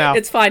gone now.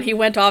 It's fine. He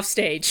went off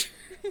stage.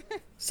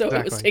 So Exactly.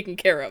 It was taken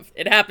care of.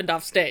 It happened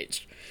off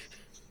stage.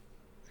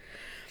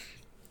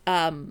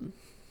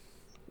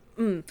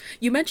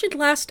 You mentioned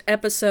last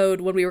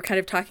episode when we were kind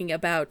of talking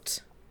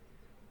about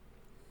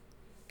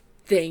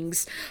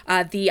things,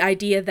 the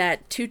idea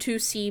that Tutu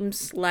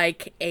seems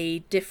like a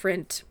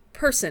different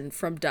person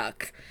from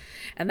Duck,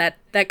 and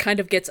that kind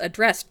of gets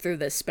addressed through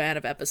this span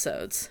of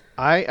episodes.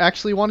 I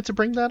actually wanted to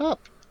bring that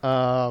up.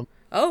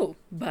 Oh,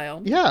 by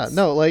all means. Yeah,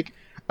 no, like,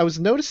 I was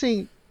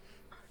noticing,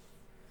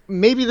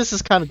 maybe this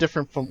is kind of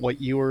different from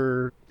what you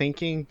were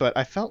thinking, but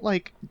I felt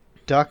like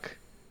Duck,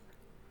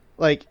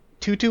 like,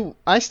 Tutu,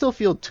 I still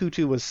feel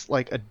Tutu was,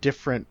 like, a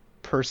different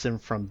person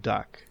from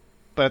Duck.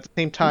 But at the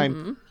same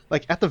time,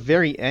 like, at the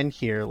very end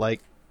here,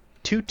 like,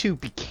 Tutu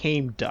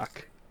became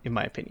Duck, in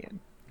my opinion.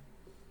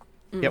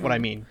 Get what I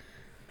mean?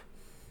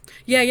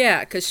 Yeah,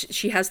 because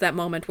she has that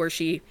moment where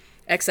she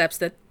accepts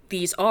that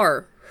these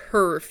are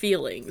her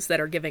feelings that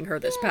are giving her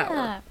this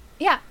power.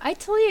 Yeah, I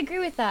totally agree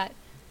with that.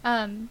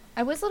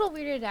 I was a little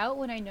weirded out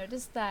when I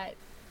noticed that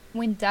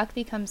when Duck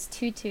becomes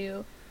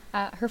Tutu,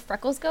 her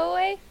freckles go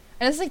away.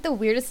 And it's like the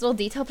weirdest little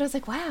detail, but I was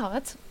like, wow,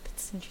 that's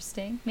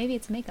interesting. Maybe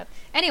it's makeup.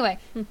 Anyway,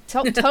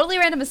 totally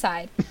random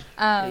aside.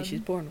 Maybe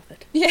she's born with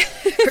it. Yeah.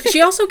 She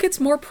also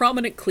gets more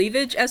prominent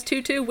cleavage as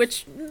Tutu,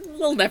 which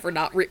will never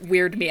not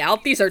weird me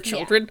out. These are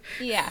children.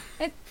 Yeah.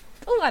 A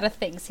lot of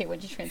things here when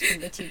you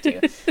transform the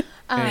Tutu. Yeah,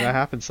 that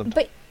happens sometimes.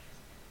 But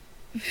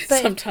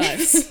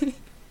Sometimes.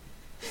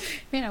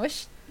 Man, I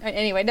wish.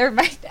 Anyway, never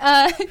mind.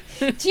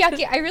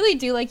 Chiaki, I really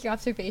do like your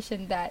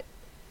observation that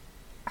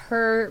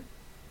her,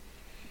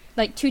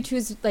 like,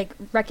 Tutu's, like,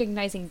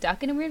 recognizing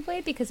Duck in a weird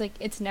way, because, like,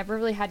 it's never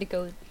really had to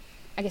go,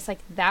 I guess, like,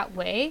 that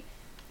way.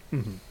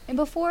 Mm-hmm. And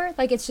before,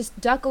 like, it's just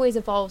Duck always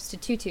evolves to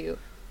Tutu.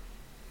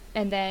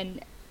 And then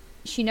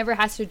she never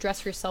has to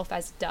dress herself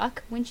as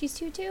Duck when she's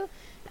Tutu.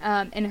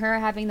 And her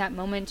having that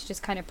moment to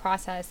just kind of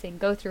process and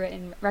go through it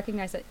and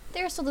recognize that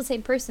they're still the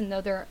same person,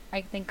 though there,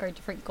 I think, are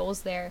different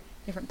goals there,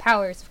 different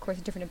powers, of course,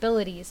 different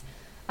abilities,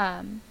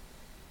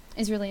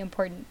 is really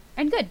important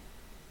and good.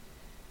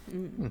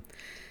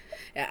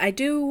 I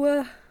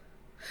do.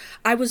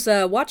 I was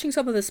watching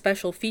some of the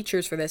special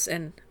features for this,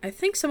 and I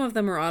think some of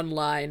them are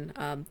online.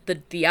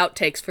 The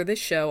outtakes for this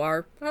show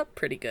are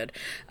pretty good,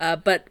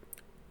 but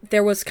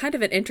there was kind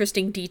of an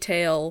interesting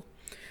detail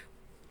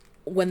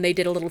when they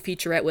did a little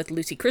featurette with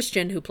Lucy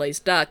Christian, who plays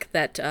Duck,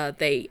 that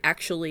they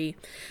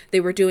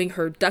were doing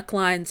her Duck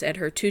lines and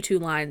her Tutu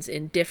lines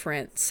in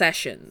different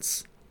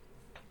sessions,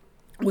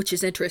 which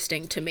is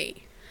interesting to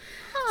me.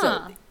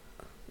 Huh.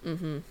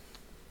 So,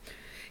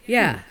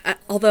 yeah.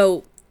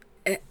 Although,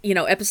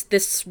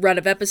 this run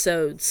of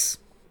episodes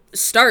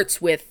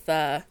starts with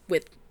the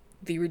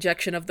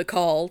rejection of the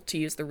call, to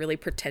use the really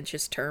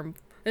pretentious term.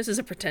 This is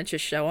a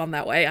pretentious show on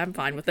that way. I'm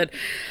fine with it.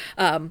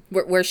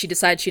 Where she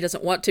decides she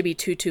doesn't want to be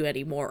Tutu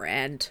anymore.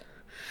 And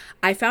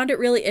I found it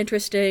really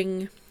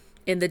interesting,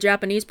 in the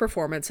Japanese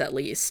performance at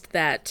least,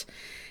 that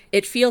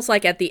it feels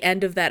like at the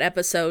end of that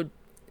episode,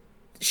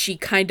 she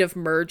kind of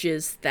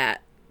merges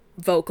that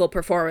vocal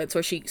performance,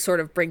 where she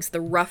sort of brings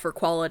the rougher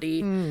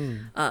quality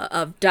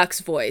of Duck's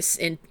voice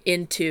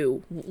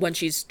into when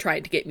she's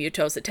trying to get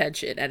Muto's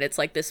attention. And it's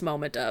like this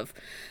moment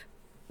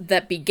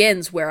that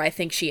begins where I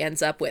think she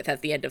ends up with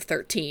at the end of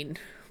 13,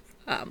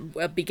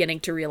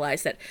 beginning to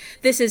realize that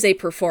this is a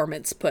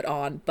performance put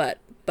on, but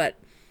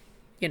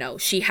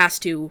she has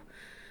to,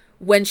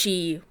 when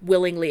she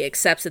willingly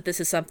accepts that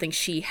this is something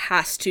she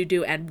has to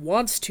do and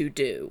wants to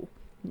do,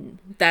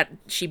 that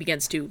she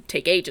begins to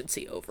take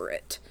agency over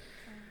it.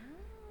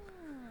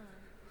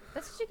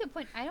 That's such a good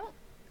point. I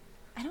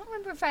don't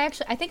remember if I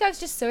think I was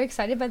just so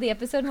excited by the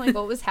episode and like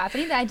what was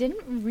happening that I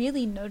didn't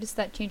really notice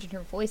that change in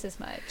her voice as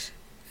much.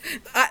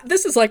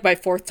 This is like my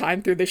 4th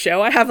time through the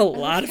show. I have a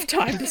lot of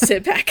time to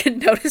sit back and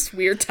notice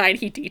weird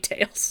tiny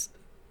details.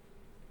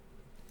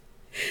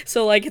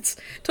 So, like, it's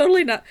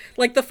totally not...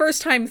 Like, the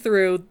first time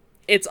through,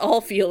 it's all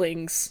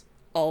feelings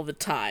all the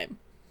time.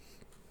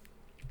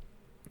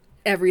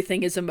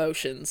 Everything is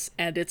emotions,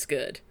 and it's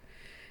good.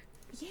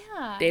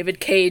 Yeah. David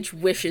Cage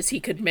wishes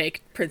he could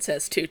make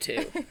Princess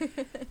Tutu.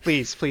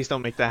 Please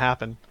don't make that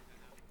happen.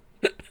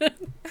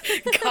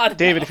 God,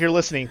 David, no. if you're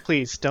listening,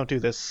 please don't do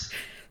this.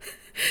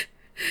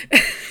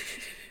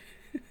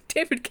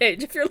 David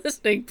Cage, if you're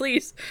listening,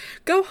 please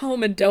go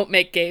home and don't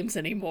make games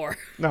anymore.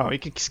 No, you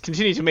can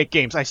continue to make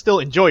games. I still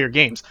enjoy your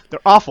games. They're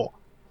awful,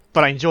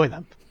 but I enjoy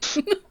them.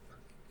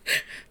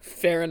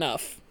 Fair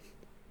enough.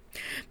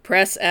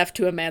 Press F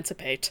to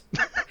emancipate.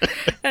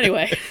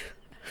 Anyway.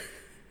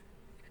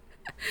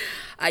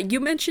 You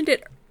mentioned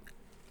it.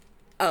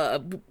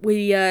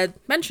 We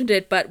mentioned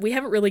it, but we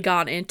haven't really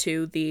gone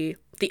into the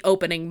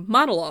opening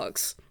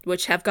monologues,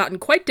 which have gotten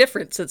quite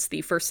different since the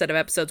first set of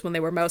episodes, when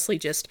they were mostly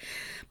just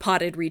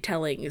potted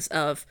retellings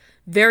of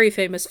very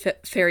famous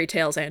fairy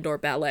tales and or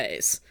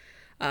ballets.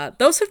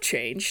 Those have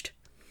changed.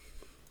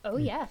 Oh,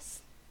 yes.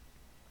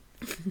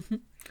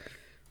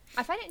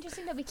 I find it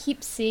interesting that we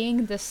keep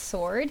seeing the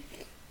sword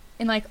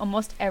in, like,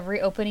 almost every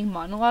opening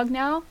monologue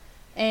now.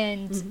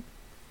 And,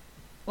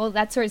 well,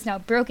 that sword is now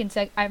broken,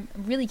 so I'm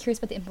really curious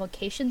about the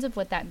implications of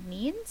what that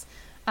means.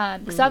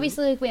 Because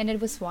obviously, like, we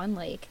ended with Swan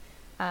Lake.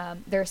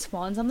 There are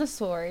swans on the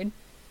sword.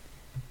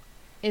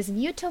 Is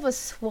Muto a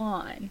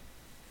swan?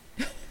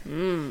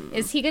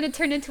 Is he going to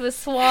turn into a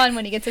swan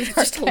when he gets his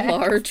heart Just a back?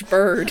 large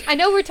bird. I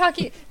know we're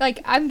talking,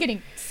 like, I'm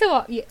getting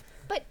so...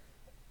 But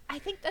I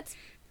think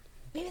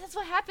maybe that's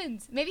what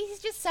happens. Maybe he's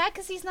just sad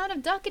because he's not a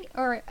duck,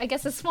 or I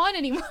guess a swan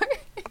anymore.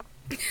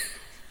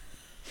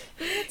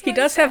 He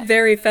does have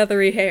very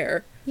feathery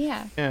hair.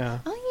 Yeah. Yeah.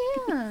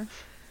 Oh, yeah.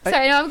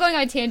 Sorry, I know I'm going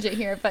on a tangent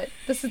here, but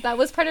that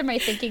was part of my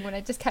thinking when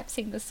I just kept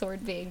seeing the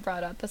sword being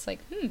brought up. It's like,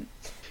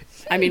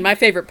 I mean, my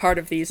favorite part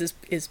of these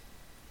is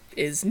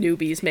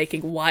newbies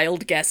making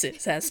wild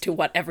guesses as to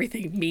what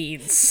everything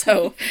means,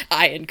 so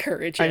I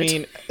encourage it. I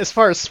mean, as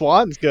far as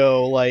swans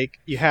go, like,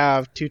 you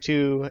have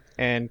Tutu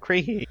and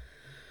Krehi,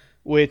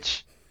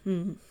 which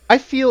I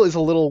feel is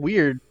a little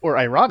weird, or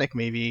ironic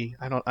maybe.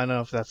 I don't know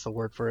if that's the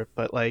word for it,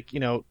 but, like,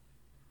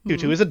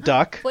 Tutu is a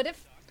duck. What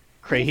if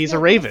Craighie's a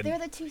What if raven. they're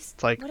the two?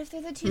 It's like, What if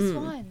they're the two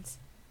swans?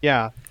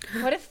 yeah.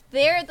 What if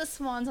they're the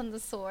swans on the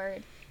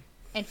sword,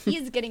 and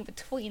he's getting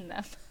between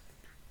them?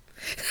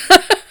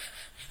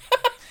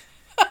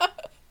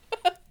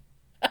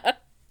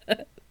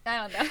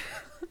 I don't know.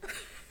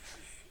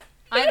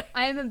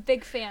 I'm a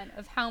big fan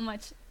of how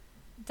much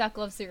Duck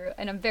loves Zuru,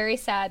 and I'm very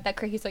sad that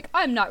Cricket's like,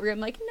 I'm not rude. I'm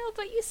like, no,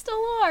 but you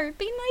still are.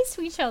 Be nice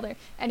to each other.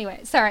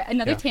 Anyway, sorry,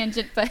 another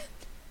tangent, but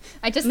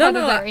I just thought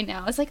of that right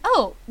now. It's like,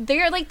 oh,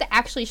 they're like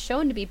actually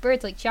shown to be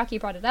birds. Like Chiaki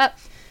brought it up,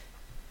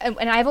 and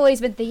I've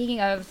always been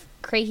thinking of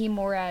Craigie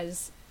more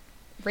as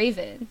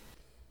Raven.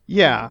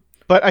 Yeah,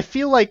 but I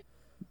feel like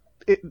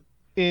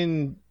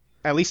in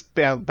at least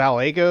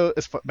ballet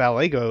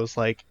goes,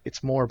 like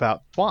it's more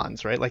about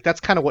swans, right? Like that's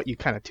kind of what you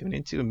kind of tune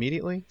into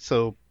immediately.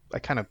 So I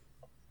kind of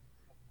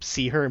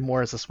see her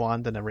more as a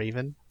swan than a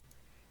raven.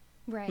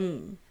 Right.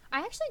 I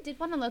actually did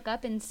want to look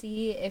up and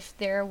see if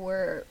there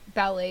were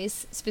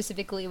ballets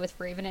specifically with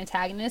raven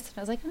antagonists. And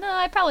I was like, no,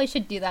 I probably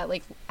should do that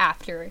like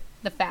after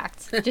the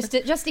fact,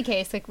 just in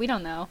case. Like we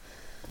don't know.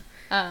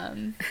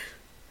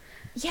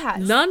 Yeah.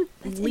 None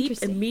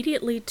leap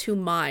immediately to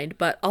mind,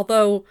 but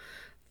although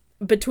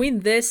between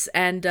this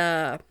and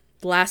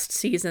last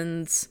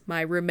season's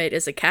My Roommate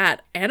is a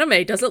Cat,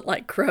 Anime doesn't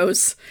like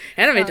crows.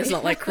 Anime does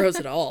not like crows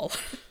at all.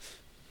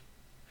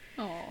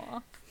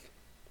 Aww.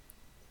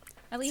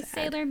 At least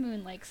Sailor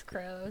Moon likes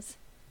crows.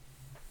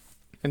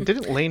 And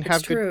didn't Lane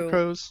have good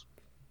crows?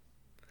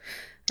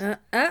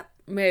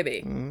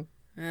 Maybe.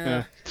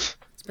 Yeah.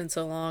 It's been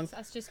so long. So I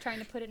was just trying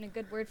to put in a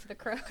good word for the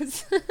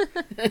crows.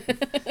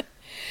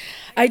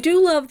 I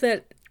do love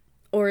that,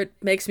 or it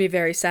makes me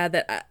very sad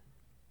that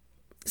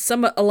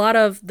a lot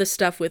of the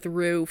stuff with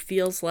Rue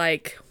feels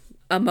like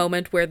a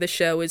moment where the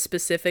show is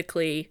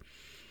specifically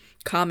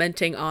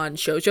commenting on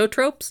shoujo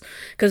tropes,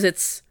 because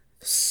it's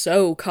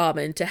so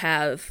common to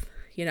have,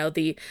 you know,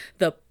 the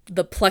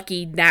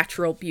plucky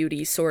natural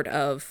beauty sort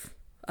of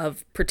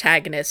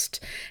protagonist,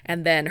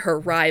 and then her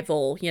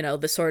rival, you know,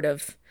 the sort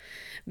of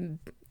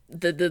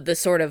the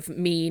sort of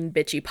mean,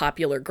 bitchy,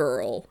 popular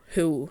girl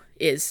who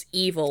is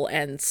evil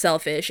and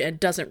selfish and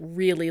doesn't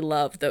really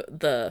love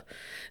the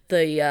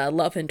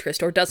love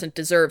interest, or doesn't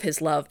deserve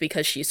his love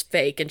because she's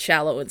fake and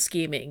shallow and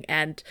scheming.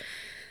 And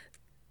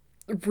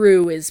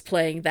Rue is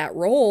playing that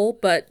role,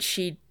 but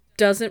she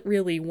doesn't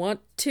really want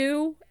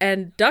to,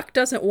 and Duck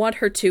doesn't want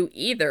her to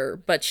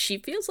either, but she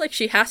feels like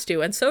she has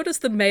to, and so does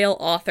the male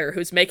author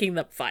who's making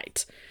them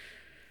fight.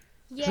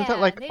 Yeah, isn't that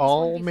like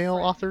all male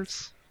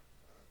authors?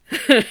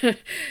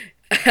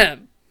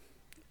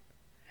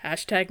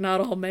 Hashtag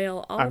not all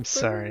male authors. I'm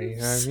sorry.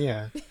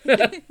 Yeah.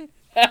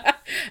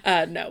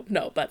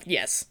 No, but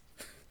yes.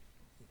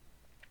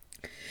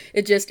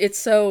 It's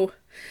so,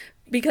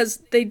 because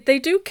they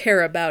do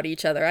care about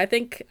each other. I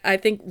think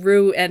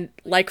Rue, and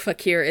like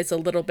Fakir, is a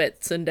little bit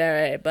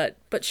tsundere,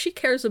 but she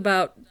cares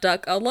about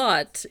Duck a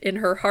lot in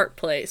her heart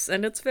place,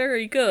 and it's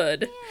very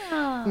good.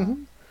 Yeah.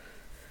 Mm-hmm.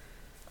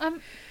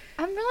 I'm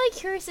really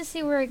curious to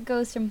see where it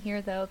goes from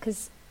here, though,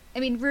 because I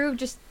mean, Rue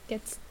just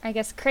gets, I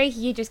guess,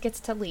 Craigie just gets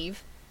to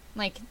leave.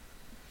 Like,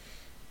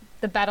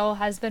 the battle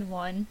has been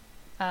won.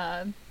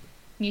 Muto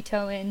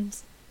and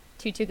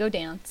Tutu go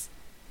dance.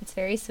 It's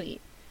very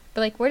sweet.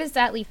 But, like, where does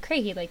that leave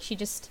Craigie? Like,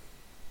 is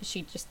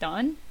she just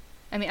done?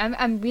 I mean,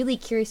 I'm really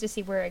curious to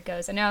see where it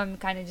goes. I know I'm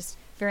kind of just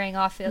veering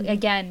off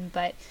again,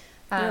 but,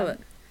 there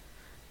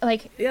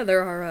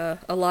are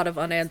a lot of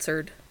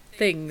unanswered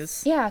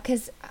things. Yeah,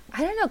 because,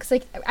 I don't know, because,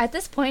 like, at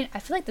this point, I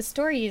feel like the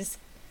story is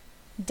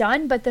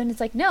done, but then it's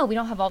like, no, we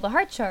don't have all the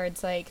heart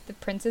shards, like the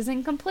prince is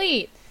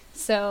incomplete,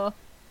 so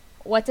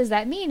what does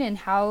that mean? And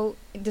how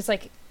just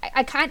like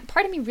I can't,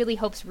 part of me really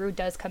hopes Rue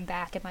does come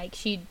back, and like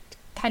she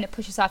kind of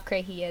pushes off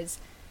Craigie as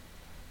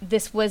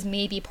this was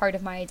maybe part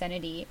of my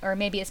identity, or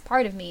maybe it's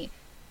part of me,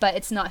 but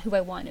it's not who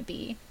I want to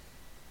be.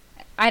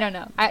 I don't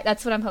know,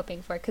 that's what I'm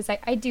hoping for, because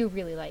I do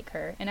really like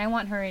her, and I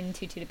want her and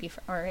Tutu to be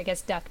or I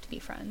guess Duck to be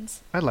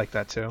friends. I like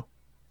that too.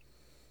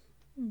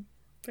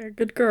 They're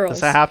good girls.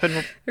 Does that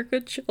happen? They're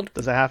good children.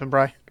 Does that happen,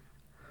 Bri?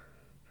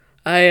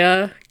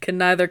 I can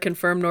neither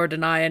confirm nor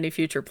deny any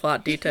future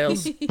plot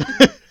details.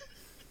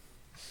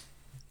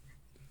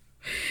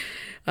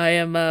 I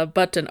am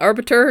but an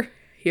arbiter,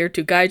 here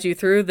to guide you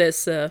through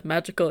this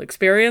magical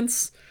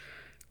experience.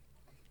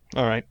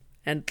 All right.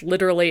 And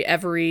literally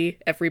every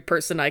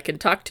person I can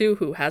talk to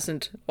who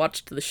hasn't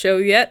watched the show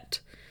yet,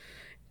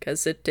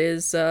 because it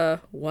is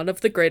one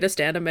of the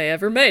greatest anime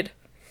ever made.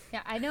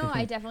 Yeah, I know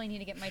I definitely need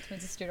to get my twin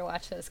sister to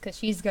watch this, because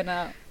she's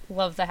gonna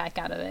love the heck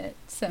out of it.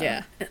 So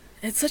yeah,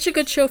 it's such a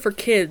good show for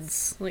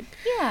kids. Like,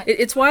 yeah,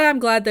 it's why I'm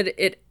glad that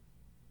it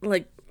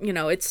like, you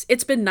know, it's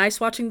been nice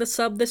watching the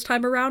sub this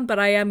time around, but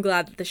I am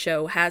glad that the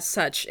show has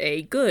such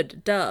a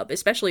good dub,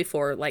 especially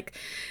for like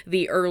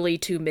the early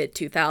to mid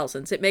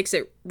 2000s. It makes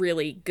it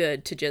really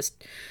good to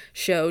just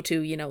show to,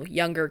 you know,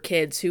 younger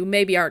kids who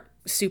maybe aren't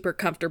super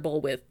comfortable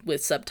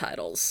with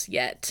subtitles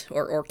yet,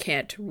 or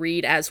can't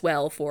read as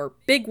well for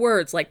big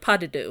words like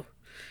pas-de-deux.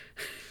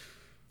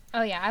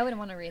 Oh yeah, I wouldn't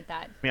want to read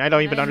that. I mean, I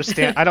don't even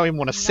understand. I don't even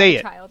want to say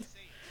it. Child.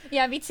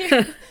 Yeah, me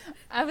too.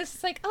 I was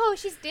just like, oh,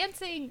 she's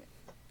dancing,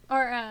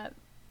 or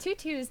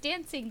Tutu's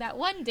dancing that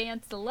one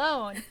dance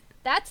alone.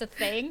 That's a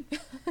thing.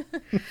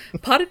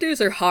 Pas de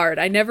deux are hard.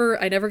 I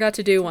never got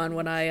to do one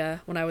when I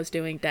was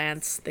doing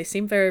dance. They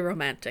seem very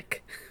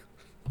romantic.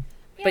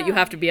 But you Yeah.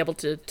 have to be able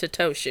to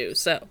toe shoe,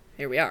 so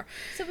here we are.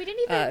 So we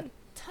didn't even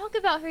talk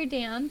about her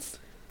dance,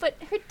 but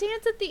her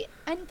dance at the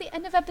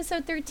end of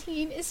episode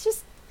 13 is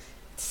just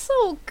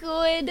so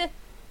good.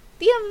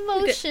 The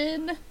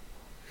emotion.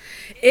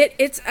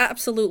 It's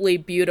absolutely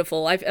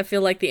beautiful. I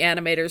feel like the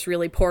animators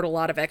really poured a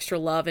lot of extra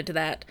love into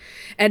that.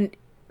 And,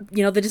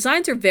 you know, the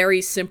designs are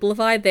very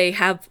simplified. They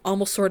have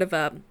almost sort of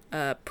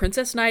a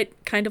Princess Knight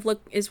kind of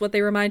look is what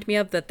they remind me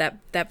of,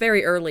 that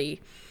very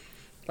early,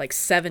 like,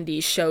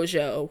 70s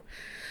shoujo.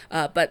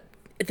 But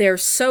they're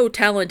so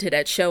talented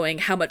at showing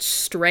how much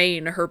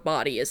strain her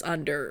body is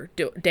under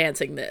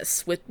dancing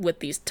this with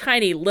these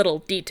tiny little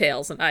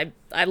details, and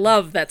I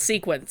love that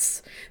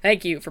sequence.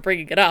 Thank you for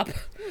bringing it up.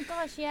 Oh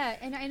gosh, yeah.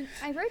 And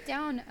I wrote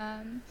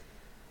down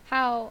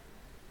how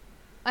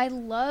I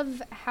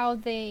love how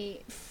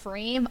they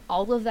frame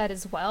all of that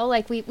as well.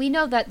 Like we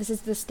know that this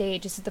is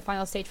the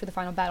final stage for the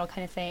final battle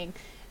kind of thing.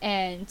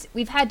 And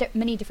we've had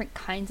many different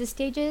kinds of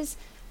stages,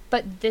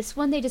 but this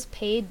one they just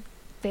paid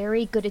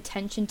very good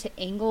attention to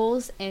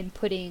angles and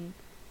putting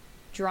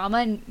drama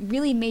and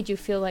really made you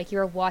feel like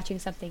you're watching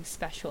something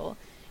special.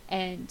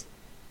 And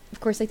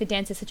of course, like, the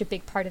dance is such a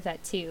big part of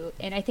that too.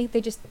 And I think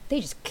they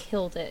just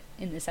killed it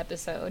in this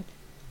episode.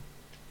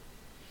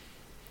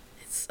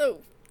 It's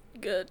so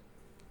good.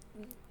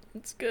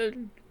 It's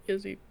good. It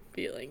gives me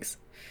feelings.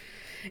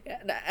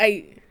 And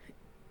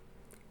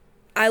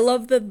I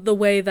love the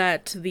way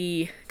that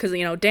because,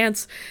 you know,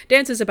 dance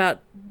is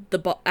about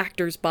the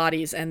actors'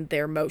 bodies and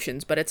their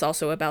motions, but it's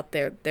also about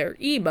their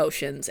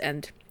emotions,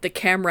 and the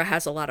camera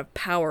has a lot of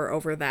power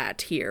over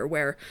that here,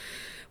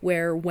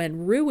 where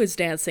when Rue is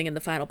dancing in the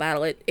final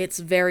battle, it's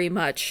very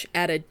much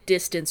at a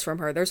distance from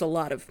her. There's a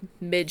lot of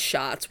mid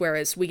shots,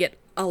 whereas we get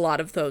a lot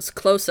of those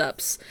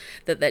close-ups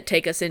that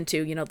take us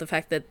into, you know, the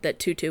fact that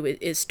Tutu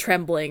is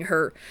trembling,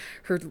 her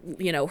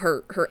you know,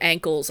 her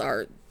ankles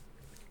are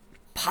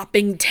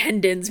popping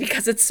tendons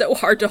because it's so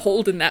hard to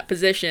hold in that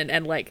position,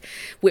 and like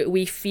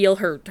we feel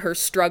her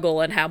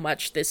struggle and how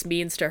much this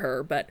means to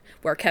her, but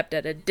we're kept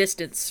at a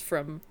distance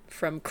from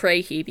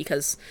Krahe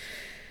because,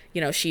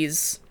 you know,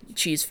 she's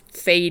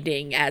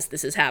fading as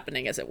this is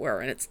happening, as it were,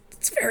 and it's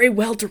very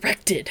well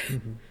directed.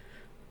 Mm-hmm.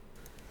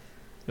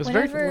 It was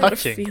Whenever- very A lot of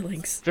touching.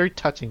 feelings. Very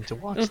touching to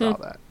watch all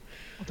that.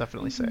 I'll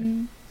definitely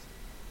say.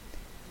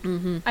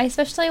 I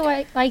especially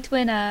liked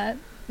when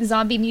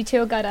Zombie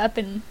Mewtwo got up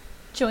and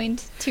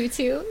joined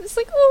Tutu. It's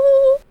like,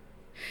 oh.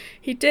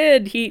 He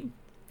did. He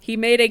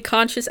made a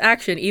conscious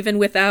action even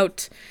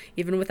without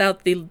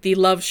the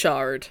love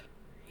shard.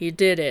 He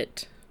did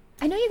it.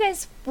 I know you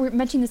guys were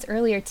mentioning this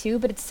earlier too,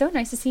 but it's so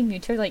nice to see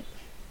Mewtwo like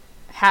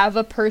have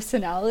a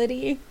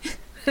personality,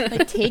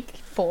 like take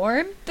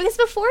form. Because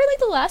before, like,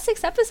 the last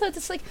 6 episodes,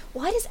 it's like,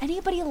 why does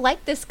anybody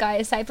like this guy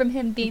aside from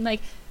him being like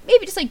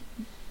maybe just like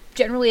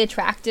generally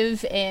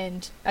attractive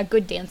and a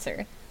good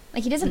dancer?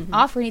 Like, he doesn't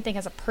offer anything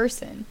as a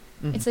person.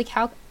 It's like,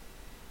 how,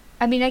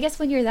 I mean, I guess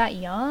when you're that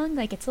young,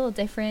 like, it's a little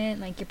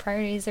different. Like, your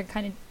priorities are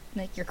kind of,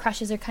 like, your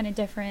crushes are kind of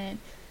different.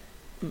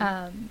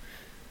 But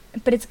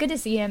it's good to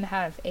see him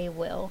have a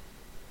will.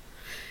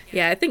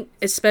 Yeah, I think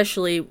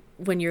especially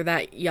when you're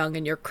that young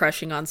and you're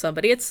crushing on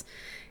somebody,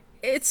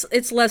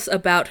 it's less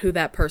about who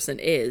that person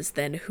is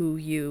than who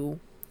you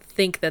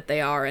think that they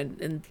are,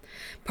 and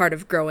part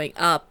of growing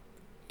up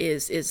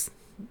is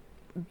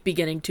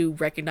beginning to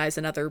recognize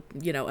another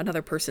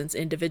person's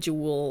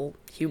individual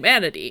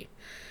humanity.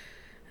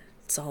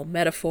 It's all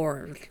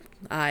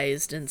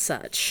metaphorized and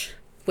such,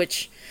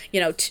 which,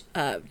 you know,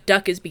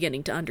 Duck is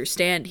beginning to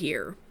understand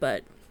here,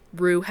 but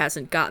Rue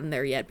hasn't gotten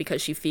there yet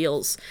because she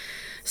feels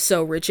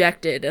so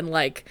rejected. And,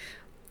 like,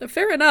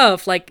 fair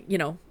enough, like, you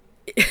know,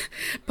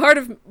 part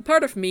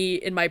of me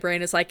in my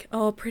brain is like,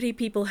 oh, pretty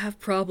people have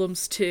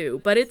problems too,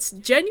 but it's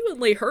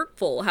genuinely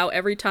hurtful how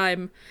every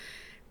time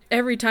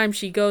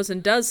she goes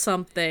and does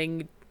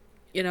something,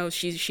 you know,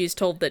 she's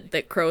told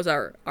that crows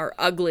are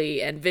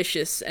ugly and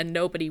vicious and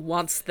nobody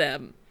wants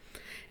them,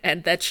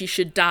 and that she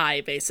should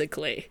die,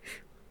 basically.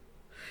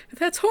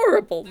 That's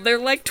horrible. They're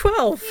like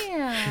 12.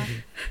 Yeah.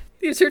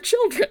 These are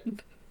children.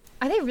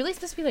 Are they really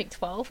supposed to be like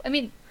 12? I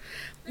mean,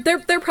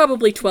 They're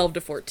probably 12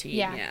 to 14.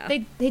 yeah. Yeah.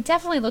 They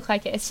definitely look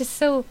like it. It's just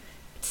so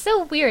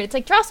weird. It's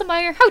like,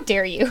 Drosselmeyer, how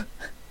dare you?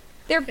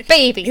 They're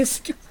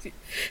babies.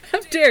 How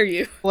dare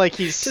you? Like,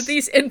 he's To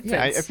these infants.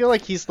 Yeah, I feel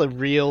like he's the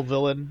real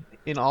villain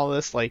in all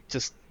this, like,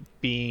 just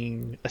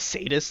being a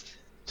sadist,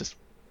 just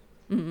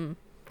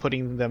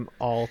putting them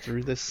all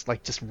through this,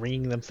 like, just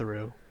ringing them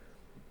through.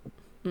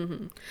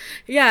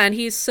 Yeah, and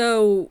he's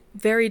so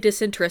very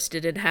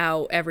disinterested in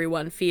how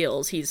everyone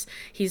feels. He's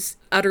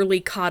utterly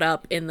caught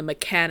up in the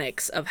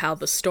mechanics of how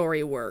the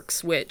story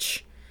works,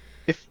 which,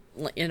 If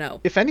you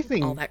know, if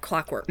anything, all that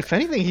clockwork.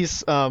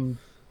 he's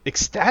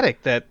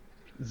ecstatic that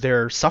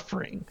they're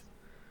suffering.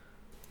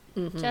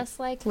 Just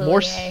like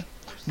More, Lilier.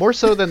 more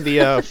so than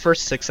the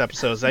first 6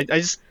 episodes.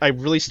 I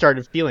really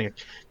started feeling like,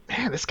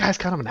 man, this guy's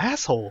kind of an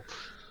asshole.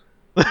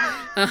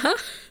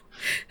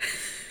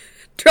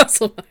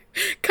 Drosselmeyer,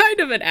 kind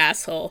of an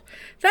asshole.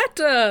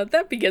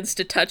 That begins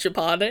to touch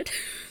upon it.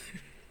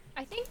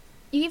 I think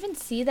you even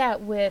see that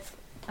with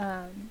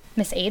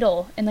Miss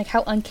Adel and like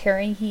how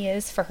uncaring he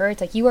is for her. It's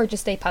like, you are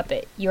just a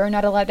puppet. You are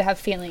not allowed to have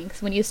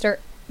feelings. When you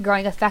start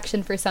growing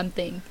affection for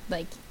something,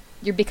 like,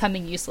 you're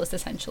becoming useless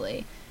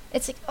essentially.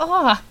 It's like,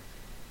 oh,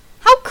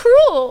 how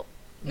cruel!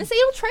 Miss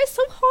Adel tries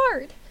so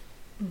hard.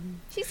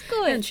 She's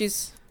good. And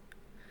she's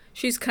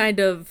kind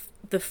of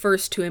the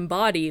first to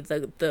embody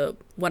the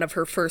one of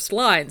her first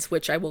lines,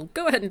 which I will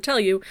go ahead and tell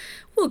you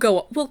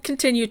will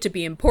continue to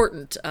be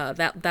important.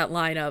 That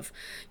line of,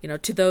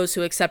 to those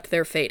who accept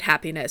their fate,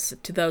 happiness;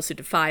 to those who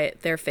defy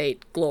it, their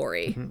fate,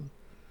 glory.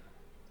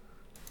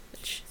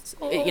 Which,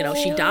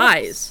 she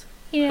dies,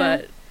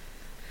 Yeah.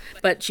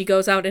 but she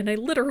goes out in a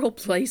literal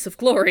place of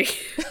glory.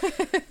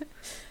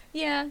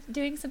 Yeah,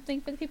 doing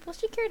something for the people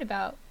she cared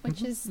about,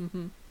 which is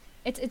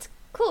it's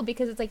cool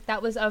because it's like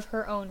that was of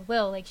her own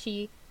will. Like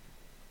she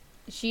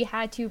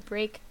had to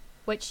break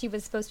what she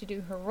was supposed to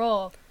do, her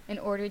role, in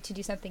order to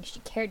do something she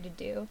cared to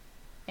do.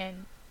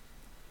 And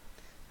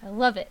I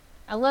love it.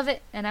 I love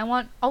it, and I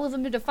want all of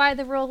them to defy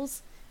the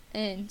rules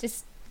and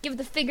just give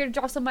the finger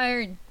to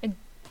Drosselmeyer and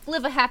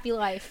live a happy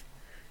life.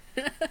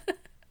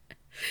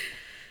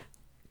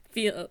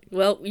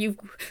 Well,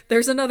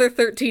 there's another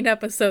 13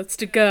 episodes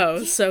to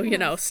go, so,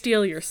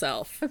 steel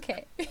yourself.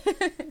 Okay.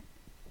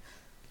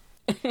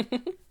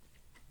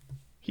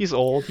 He's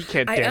old. He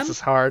can't dance as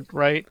hard,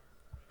 right?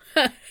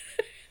 In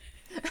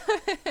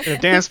a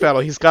dance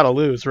battle, he's got to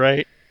lose,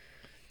 right?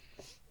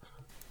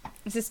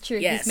 This is true.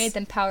 Yes. He's made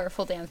them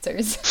powerful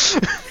dancers.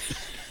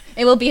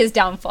 It will be his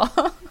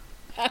downfall.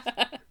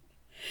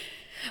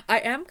 I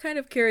am kind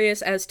of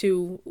curious as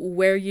to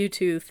where you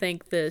two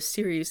think the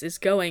series is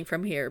going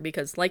from here,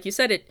 because like you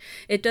said,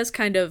 it does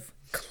kind of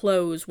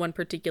close one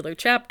particular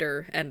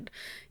chapter, and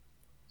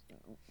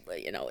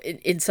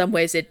in some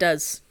ways it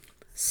does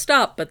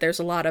stop, but there's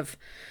a lot of,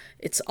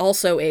 it's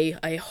also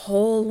a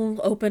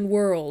whole open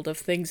world of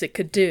things it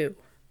could do.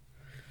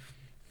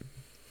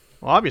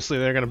 Well, obviously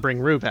they're going to bring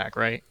Rue back,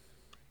 right?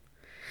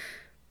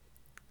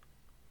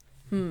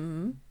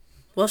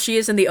 Well, she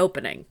is in the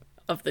opening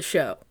of the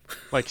show.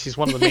 Like, she's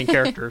one of the main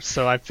characters,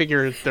 so I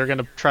figure they're going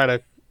to try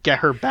to get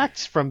her back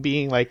from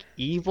being, like,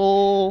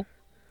 evil,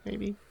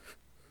 maybe?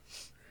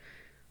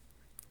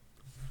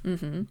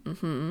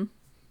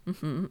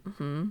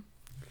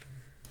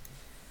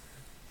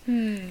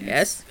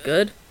 Yes,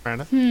 good.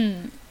 Miranda?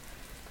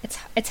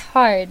 It's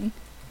hard.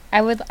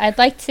 I'd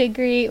like to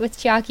agree with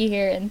Chiaki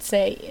here and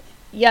say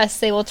yes,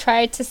 they will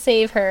try to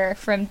save her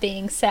from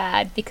being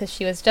sad because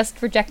she was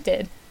just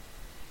rejected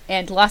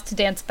and lost a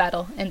dance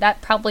battle, and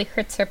that probably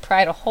hurts her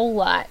pride a whole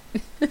lot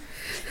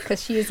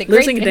because she is a great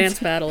Losing a dance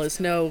battle is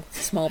no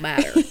small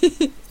matter.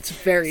 It's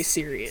very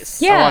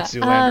serious. Yeah, I watch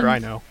Zoolander, I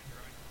know.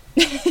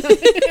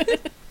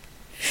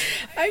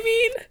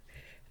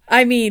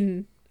 I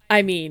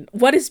mean,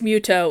 what is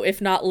Muto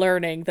if not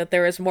learning that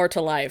there is more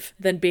to life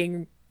than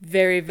being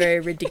very, very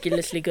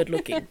ridiculously good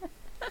looking?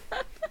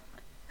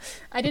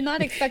 I did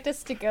not expect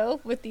us to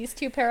go with these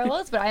two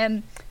parallels, but I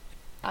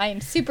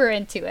am super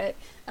into it.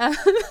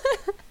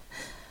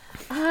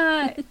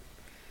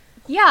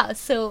 Yeah,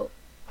 so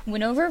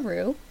went over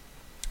Rue,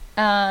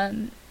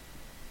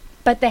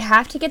 but they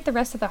have to get the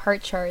rest of the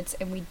heart shards,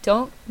 and we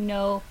don't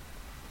know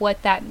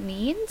what that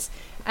means.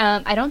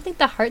 I don't think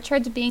the heart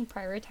shards are being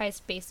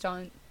prioritized based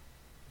on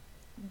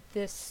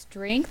the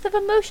strength of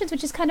emotions,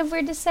 which is kind of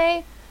weird to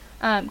say,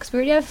 because we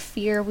already have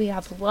fear, we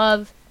have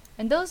love,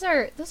 and those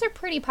are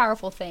pretty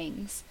powerful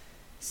things.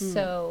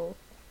 So,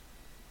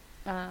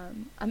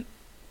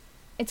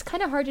 it's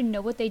kind of hard to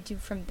know what they do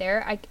from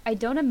there. I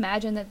don't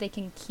imagine that they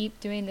can keep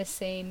doing the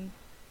same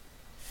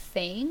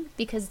thing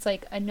because it's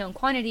like a known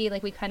quantity,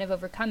 like we kind of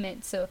overcome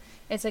it. So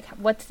it's like,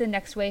 what's the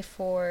next way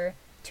for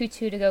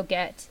Tutu to go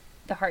get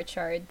the heart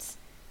shards,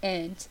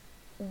 and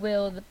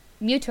will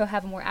Muto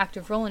have a more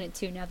active role in it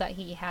too now that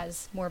he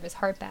has more of his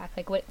heart back?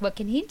 Like, what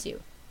can he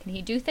do? Can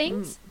he do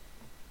things?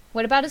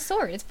 What about his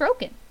sword? It's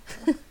broken.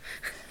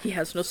 He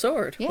has no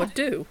sword. Yeah. What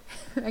do?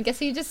 I guess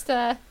he just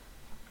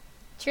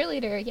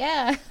cheerleader.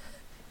 Yeah,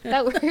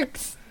 that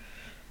works.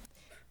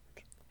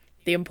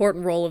 The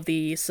important role of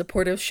the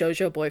supportive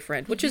shoujo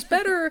boyfriend, which is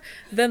better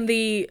than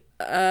the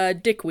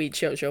dickweed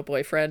shoujo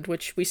boyfriend,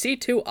 which we see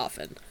too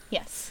often.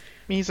 Yes.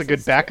 I mean, he's a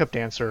good backup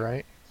dancer,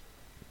 right?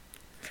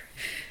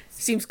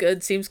 Seems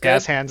good.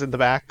 Gas hands in the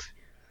back.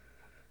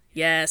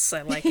 Yes,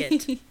 I like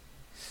it.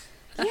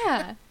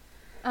 Yeah.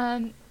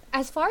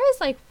 As far as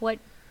like what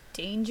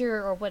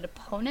danger or what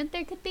opponent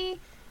there could be,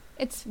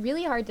 it's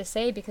really hard to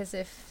say because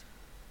if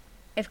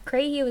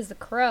Craigie was the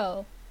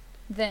crow,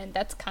 then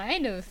that's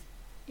kind of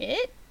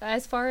it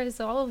as far as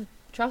all of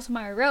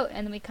Drosselmeyer wrote,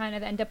 and then we kind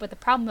of end up with the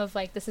problem of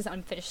like, this is an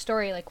unfinished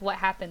story, like what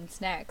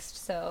happens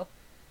next. So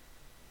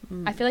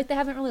I feel like they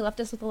haven't really left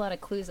us with a lot of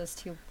clues as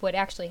to what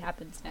actually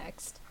happens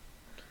next.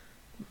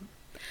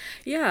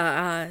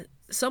 Yeah,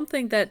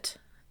 something that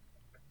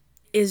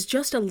is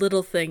just a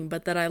little thing,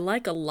 but that I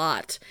like a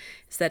lot,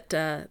 is that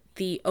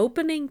the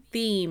opening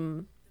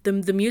theme,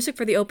 the music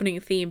for the opening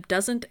theme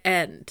doesn't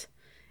end.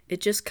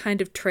 It just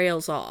kind of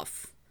trails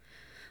off.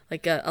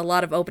 Like a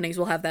lot of openings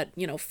will have that,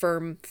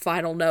 firm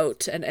final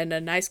note and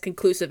a nice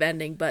conclusive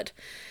ending, but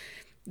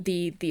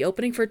the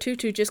opening for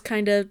Tutu just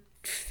kind of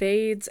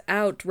fades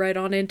out right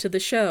on into the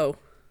show.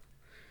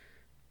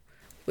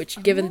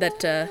 Which, given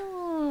that,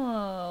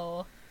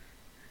 Oh.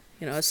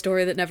 a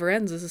story that never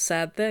ends is a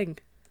sad thing.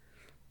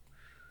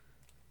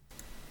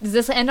 Does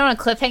this end on a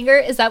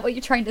cliffhanger? Is that what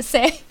you're trying to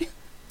say?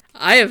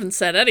 I haven't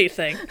said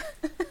anything.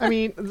 I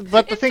mean,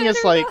 but the thing is,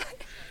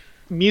 like,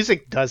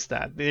 music does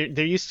that.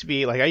 There used to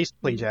be, like, I used to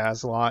play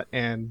jazz a lot,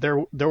 and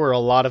there were a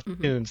lot of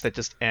tunes that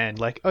just end.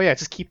 Like, oh yeah,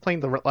 just keep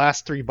playing the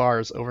last three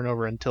bars over and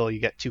over until you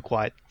get too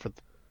quiet for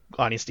the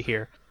audience to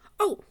hear.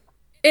 Oh,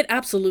 it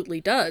absolutely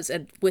does.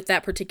 And with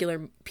that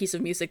particular piece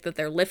of music that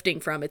they're lifting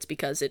from, it's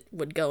because it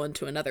would go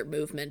into another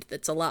movement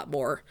that's a lot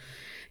more,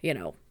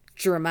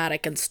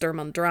 dramatic and Sturm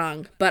und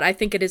Drang. But I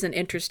think it is an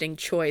interesting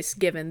choice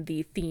given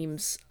the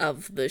themes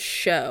of the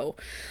show.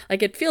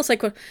 Like, it feels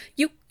like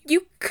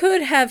you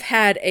could have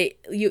had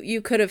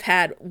you could have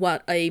had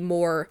what a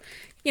more,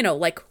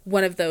 like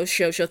one of those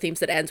show themes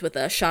that ends with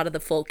a shot of the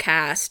full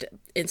cast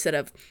instead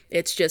of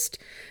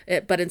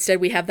but instead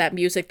we have that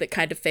music that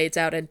kind of fades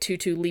out and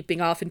Tutu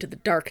leaping off into the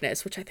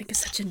darkness, which I think is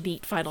such a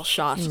neat final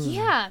shot.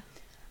 Yeah.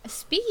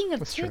 Speaking of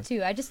That's Tutu,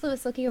 true. I just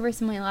was looking over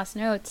some of my last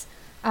notes.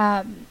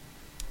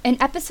 In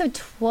episode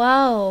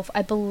 12,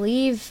 I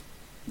believe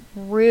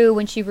Rue,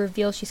 when she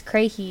reveals she's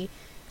Krehi,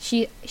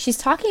 she's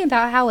talking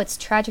about how it's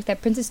tragic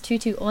that Princess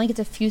Tutu only gets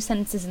a few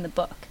sentences in the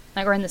book,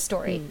 like, or in the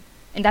story,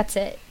 and that's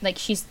it. Like,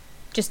 she's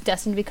just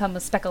destined to become a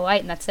speck of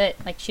light, and that's it.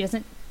 Like, she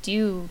doesn't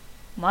do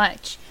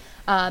much.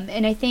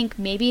 And I think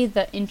maybe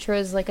the intro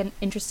is like an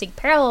interesting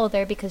parallel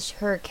there because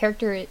her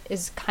character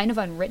is kind of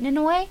unwritten in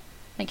a way.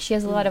 Like, she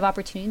has a lot of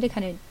opportunity to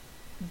kind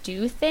of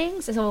do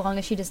things as long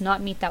as she does not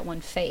meet that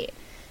one fate.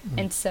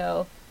 And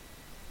so,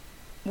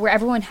 where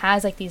everyone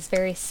has like these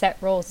very set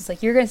roles, it's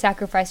like, you're going to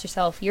sacrifice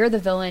yourself, you're the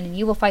villain, and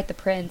you will fight the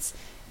prince.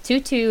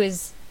 Tutu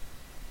is,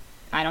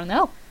 I don't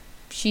know,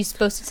 she's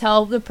supposed to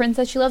tell the prince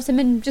that she loves him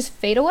and just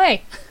fade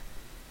away.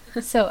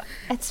 So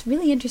it's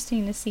really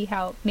interesting to see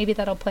how maybe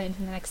that'll play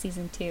into the next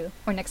season too,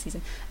 or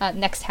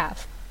next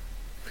half.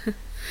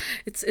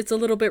 It's a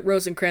little bit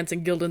Rosencrantz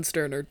and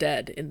Guildenstern are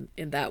dead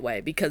in that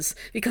way because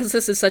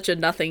this is such a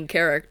nothing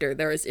character.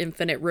 There is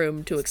infinite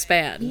room to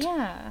expand.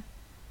 Yeah.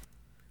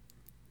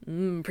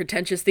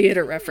 Pretentious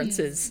theater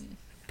references.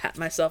 Pat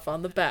myself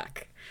on the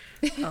back.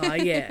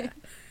 Yeah.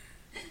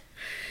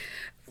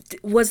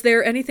 Was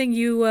there anything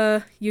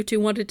you two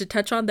wanted to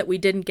touch on that we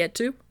didn't get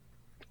to?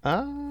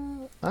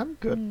 I'm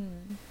good.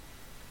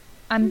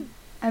 I'm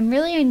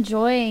really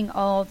enjoying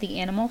all the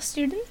animal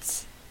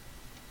students.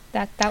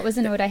 That was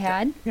a note I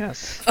had.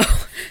 Yes.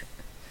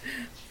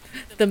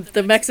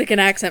 The Mexican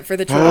accent for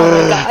the choice.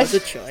 Oh my god, was a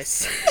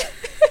choice.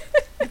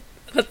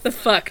 What the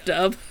fuck,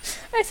 Dub?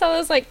 I saw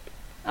this like,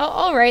 oh,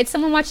 all right,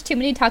 someone watched too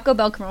many Taco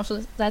Bell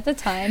commercials at the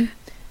time.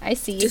 I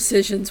see.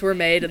 Decisions were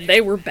made and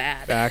they were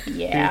bad. Back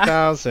Yeah.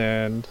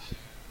 2000.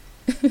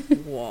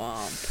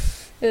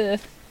 Womp. Ugh.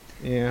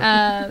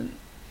 Yeah.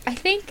 I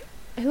think,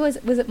 was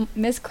it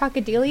Miss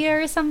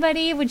Crocodilia or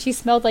somebody, when she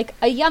smelled like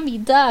a yummy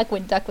duck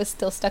when Duck was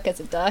still stuck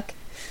as a duck.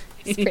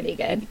 It's pretty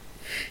good.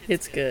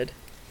 It's good.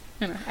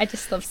 I don't know, I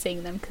just love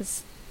seeing them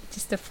because it's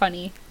just a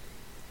funny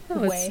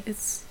way.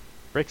 It's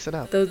Breaks it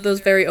up. those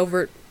very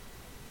overt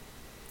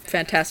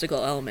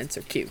fantastical elements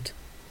are cute.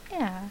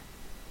 Yeah.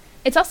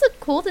 It's also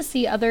cool to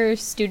see other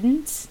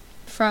students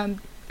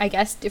from, I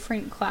guess,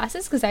 different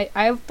classes, because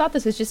I thought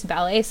this was just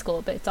ballet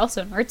school, but it's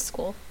also an art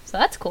school, so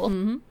that's cool.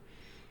 Mm-hmm.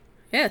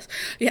 Yes.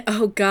 Yeah.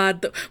 Oh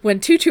God.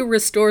 When Tutu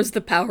restores the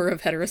power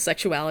of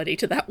heterosexuality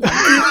to that one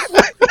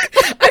girl,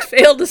 I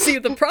fail to see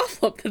the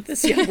problem that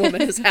this young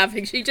woman is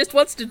having. She just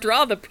wants to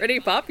draw the pretty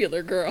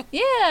popular girl.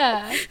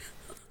 Yeah.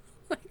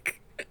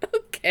 Like,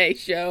 okay,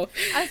 show.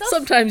 I was also-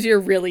 Sometimes you're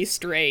really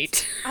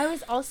straight. I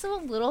was also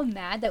a little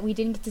mad that we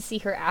didn't get to see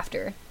her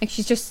after. Like,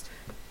 she's just...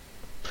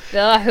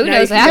 Ugh, who Now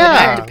knows you what can go happened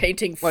back there. to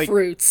painting Like-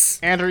 fruits.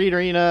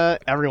 Andrina,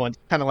 everyone's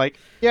kind of like,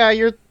 yeah,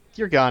 you're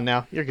gone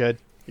now. You're good.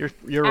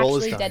 Your role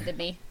is Actually done. dead to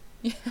me.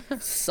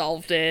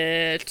 Solved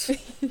it.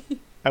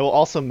 I will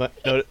also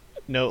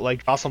note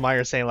like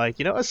Drosselmeyer saying like,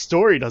 a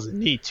story doesn't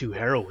need two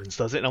heroines,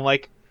 does it? And I'm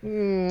like,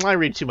 I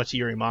read too much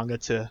Yuri manga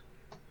to.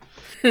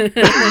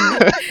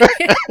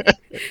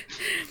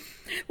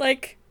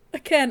 Like,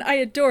 again, I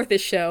adore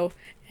this show,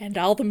 and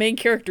all the main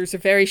characters are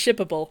very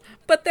shippable,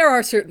 but there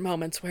are certain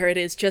moments where it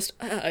is just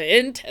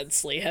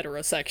intensely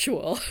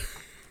heterosexual.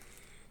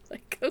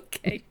 Like,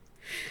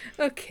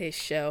 okay,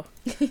 show.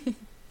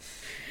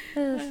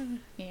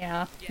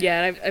 Yeah.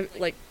 Yeah, and I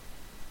like,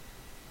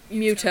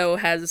 Muto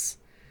has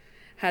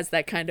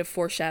that kind of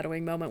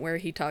foreshadowing moment where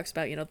he talks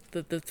about,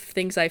 the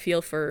things I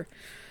feel for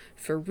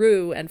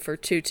Rue and for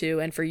Tutu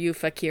and for you,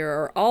 Fakir,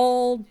 are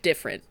all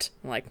different.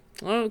 I'm like,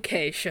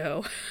 okay,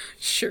 show.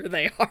 Sure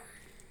they are.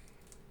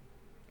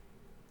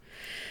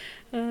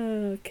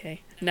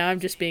 Okay. Now I'm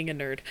just being a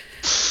nerd.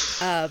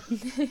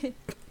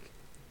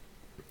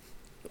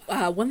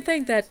 One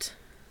thing that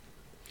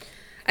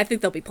I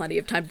think there'll be plenty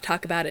of time to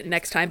talk about it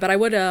next time, but I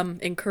would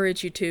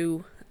encourage you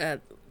to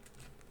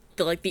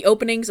the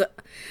openings,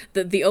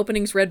 the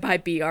openings read by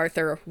B.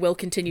 Arthur will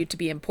continue to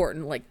be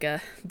important.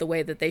 The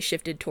way that they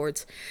shifted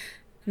towards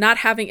not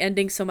having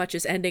endings so much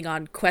as ending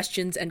on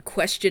questions and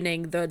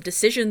questioning the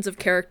decisions of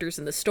characters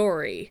in the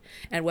story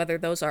and whether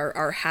those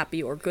are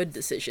happy or good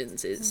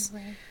decisions is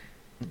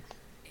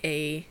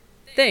a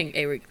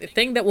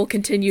thing that will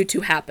continue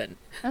to happen.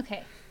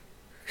 Okay.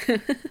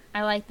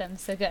 I like them,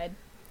 so good.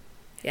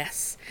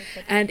 Yes.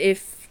 Good. And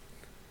if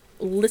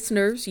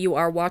listeners, you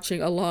are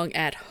watching along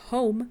at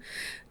home,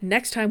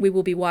 next time we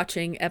will be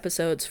watching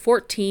episodes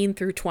 14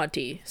 through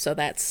 20. So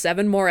that's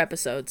 7 more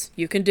episodes.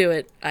 You can do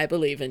it. I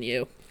believe in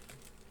you.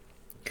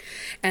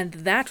 And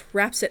that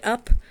wraps it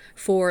up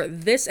for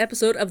this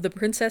episode of the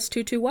Princess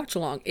Tutu Watch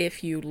Along.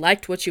 If you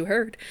liked what you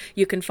heard,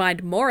 you can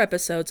find more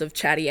episodes of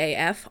Chatty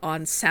AF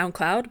on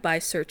SoundCloud by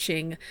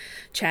searching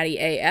Chatty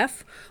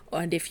AF.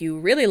 And if you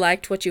really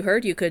liked what you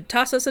heard, you could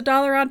toss us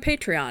 $1 on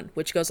Patreon,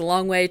 which goes a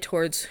long way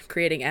towards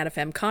creating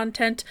ANFM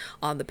content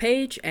on the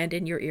page and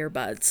in your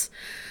earbuds.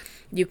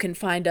 You can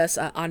find us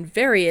on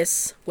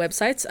various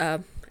websites.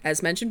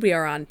 As mentioned, we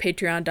are on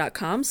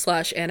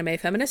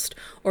patreon.com/animefeminist,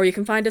 or you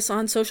can find us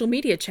on social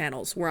media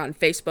channels. We're on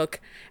Facebook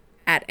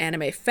at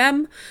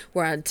AnimeFem,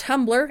 we're on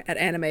Tumblr at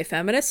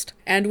AnimeFeminist,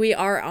 and we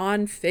are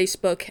on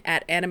Facebook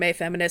at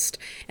AnimeFeminist,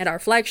 and our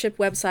flagship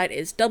website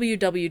is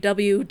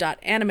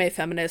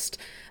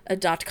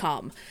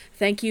www.animefeminist.com.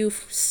 Thank you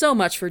so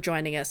much for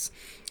joining us.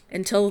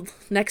 Until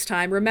next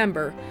time,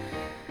 remember,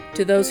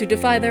 to those who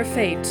defy their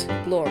fate,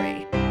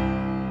 glory.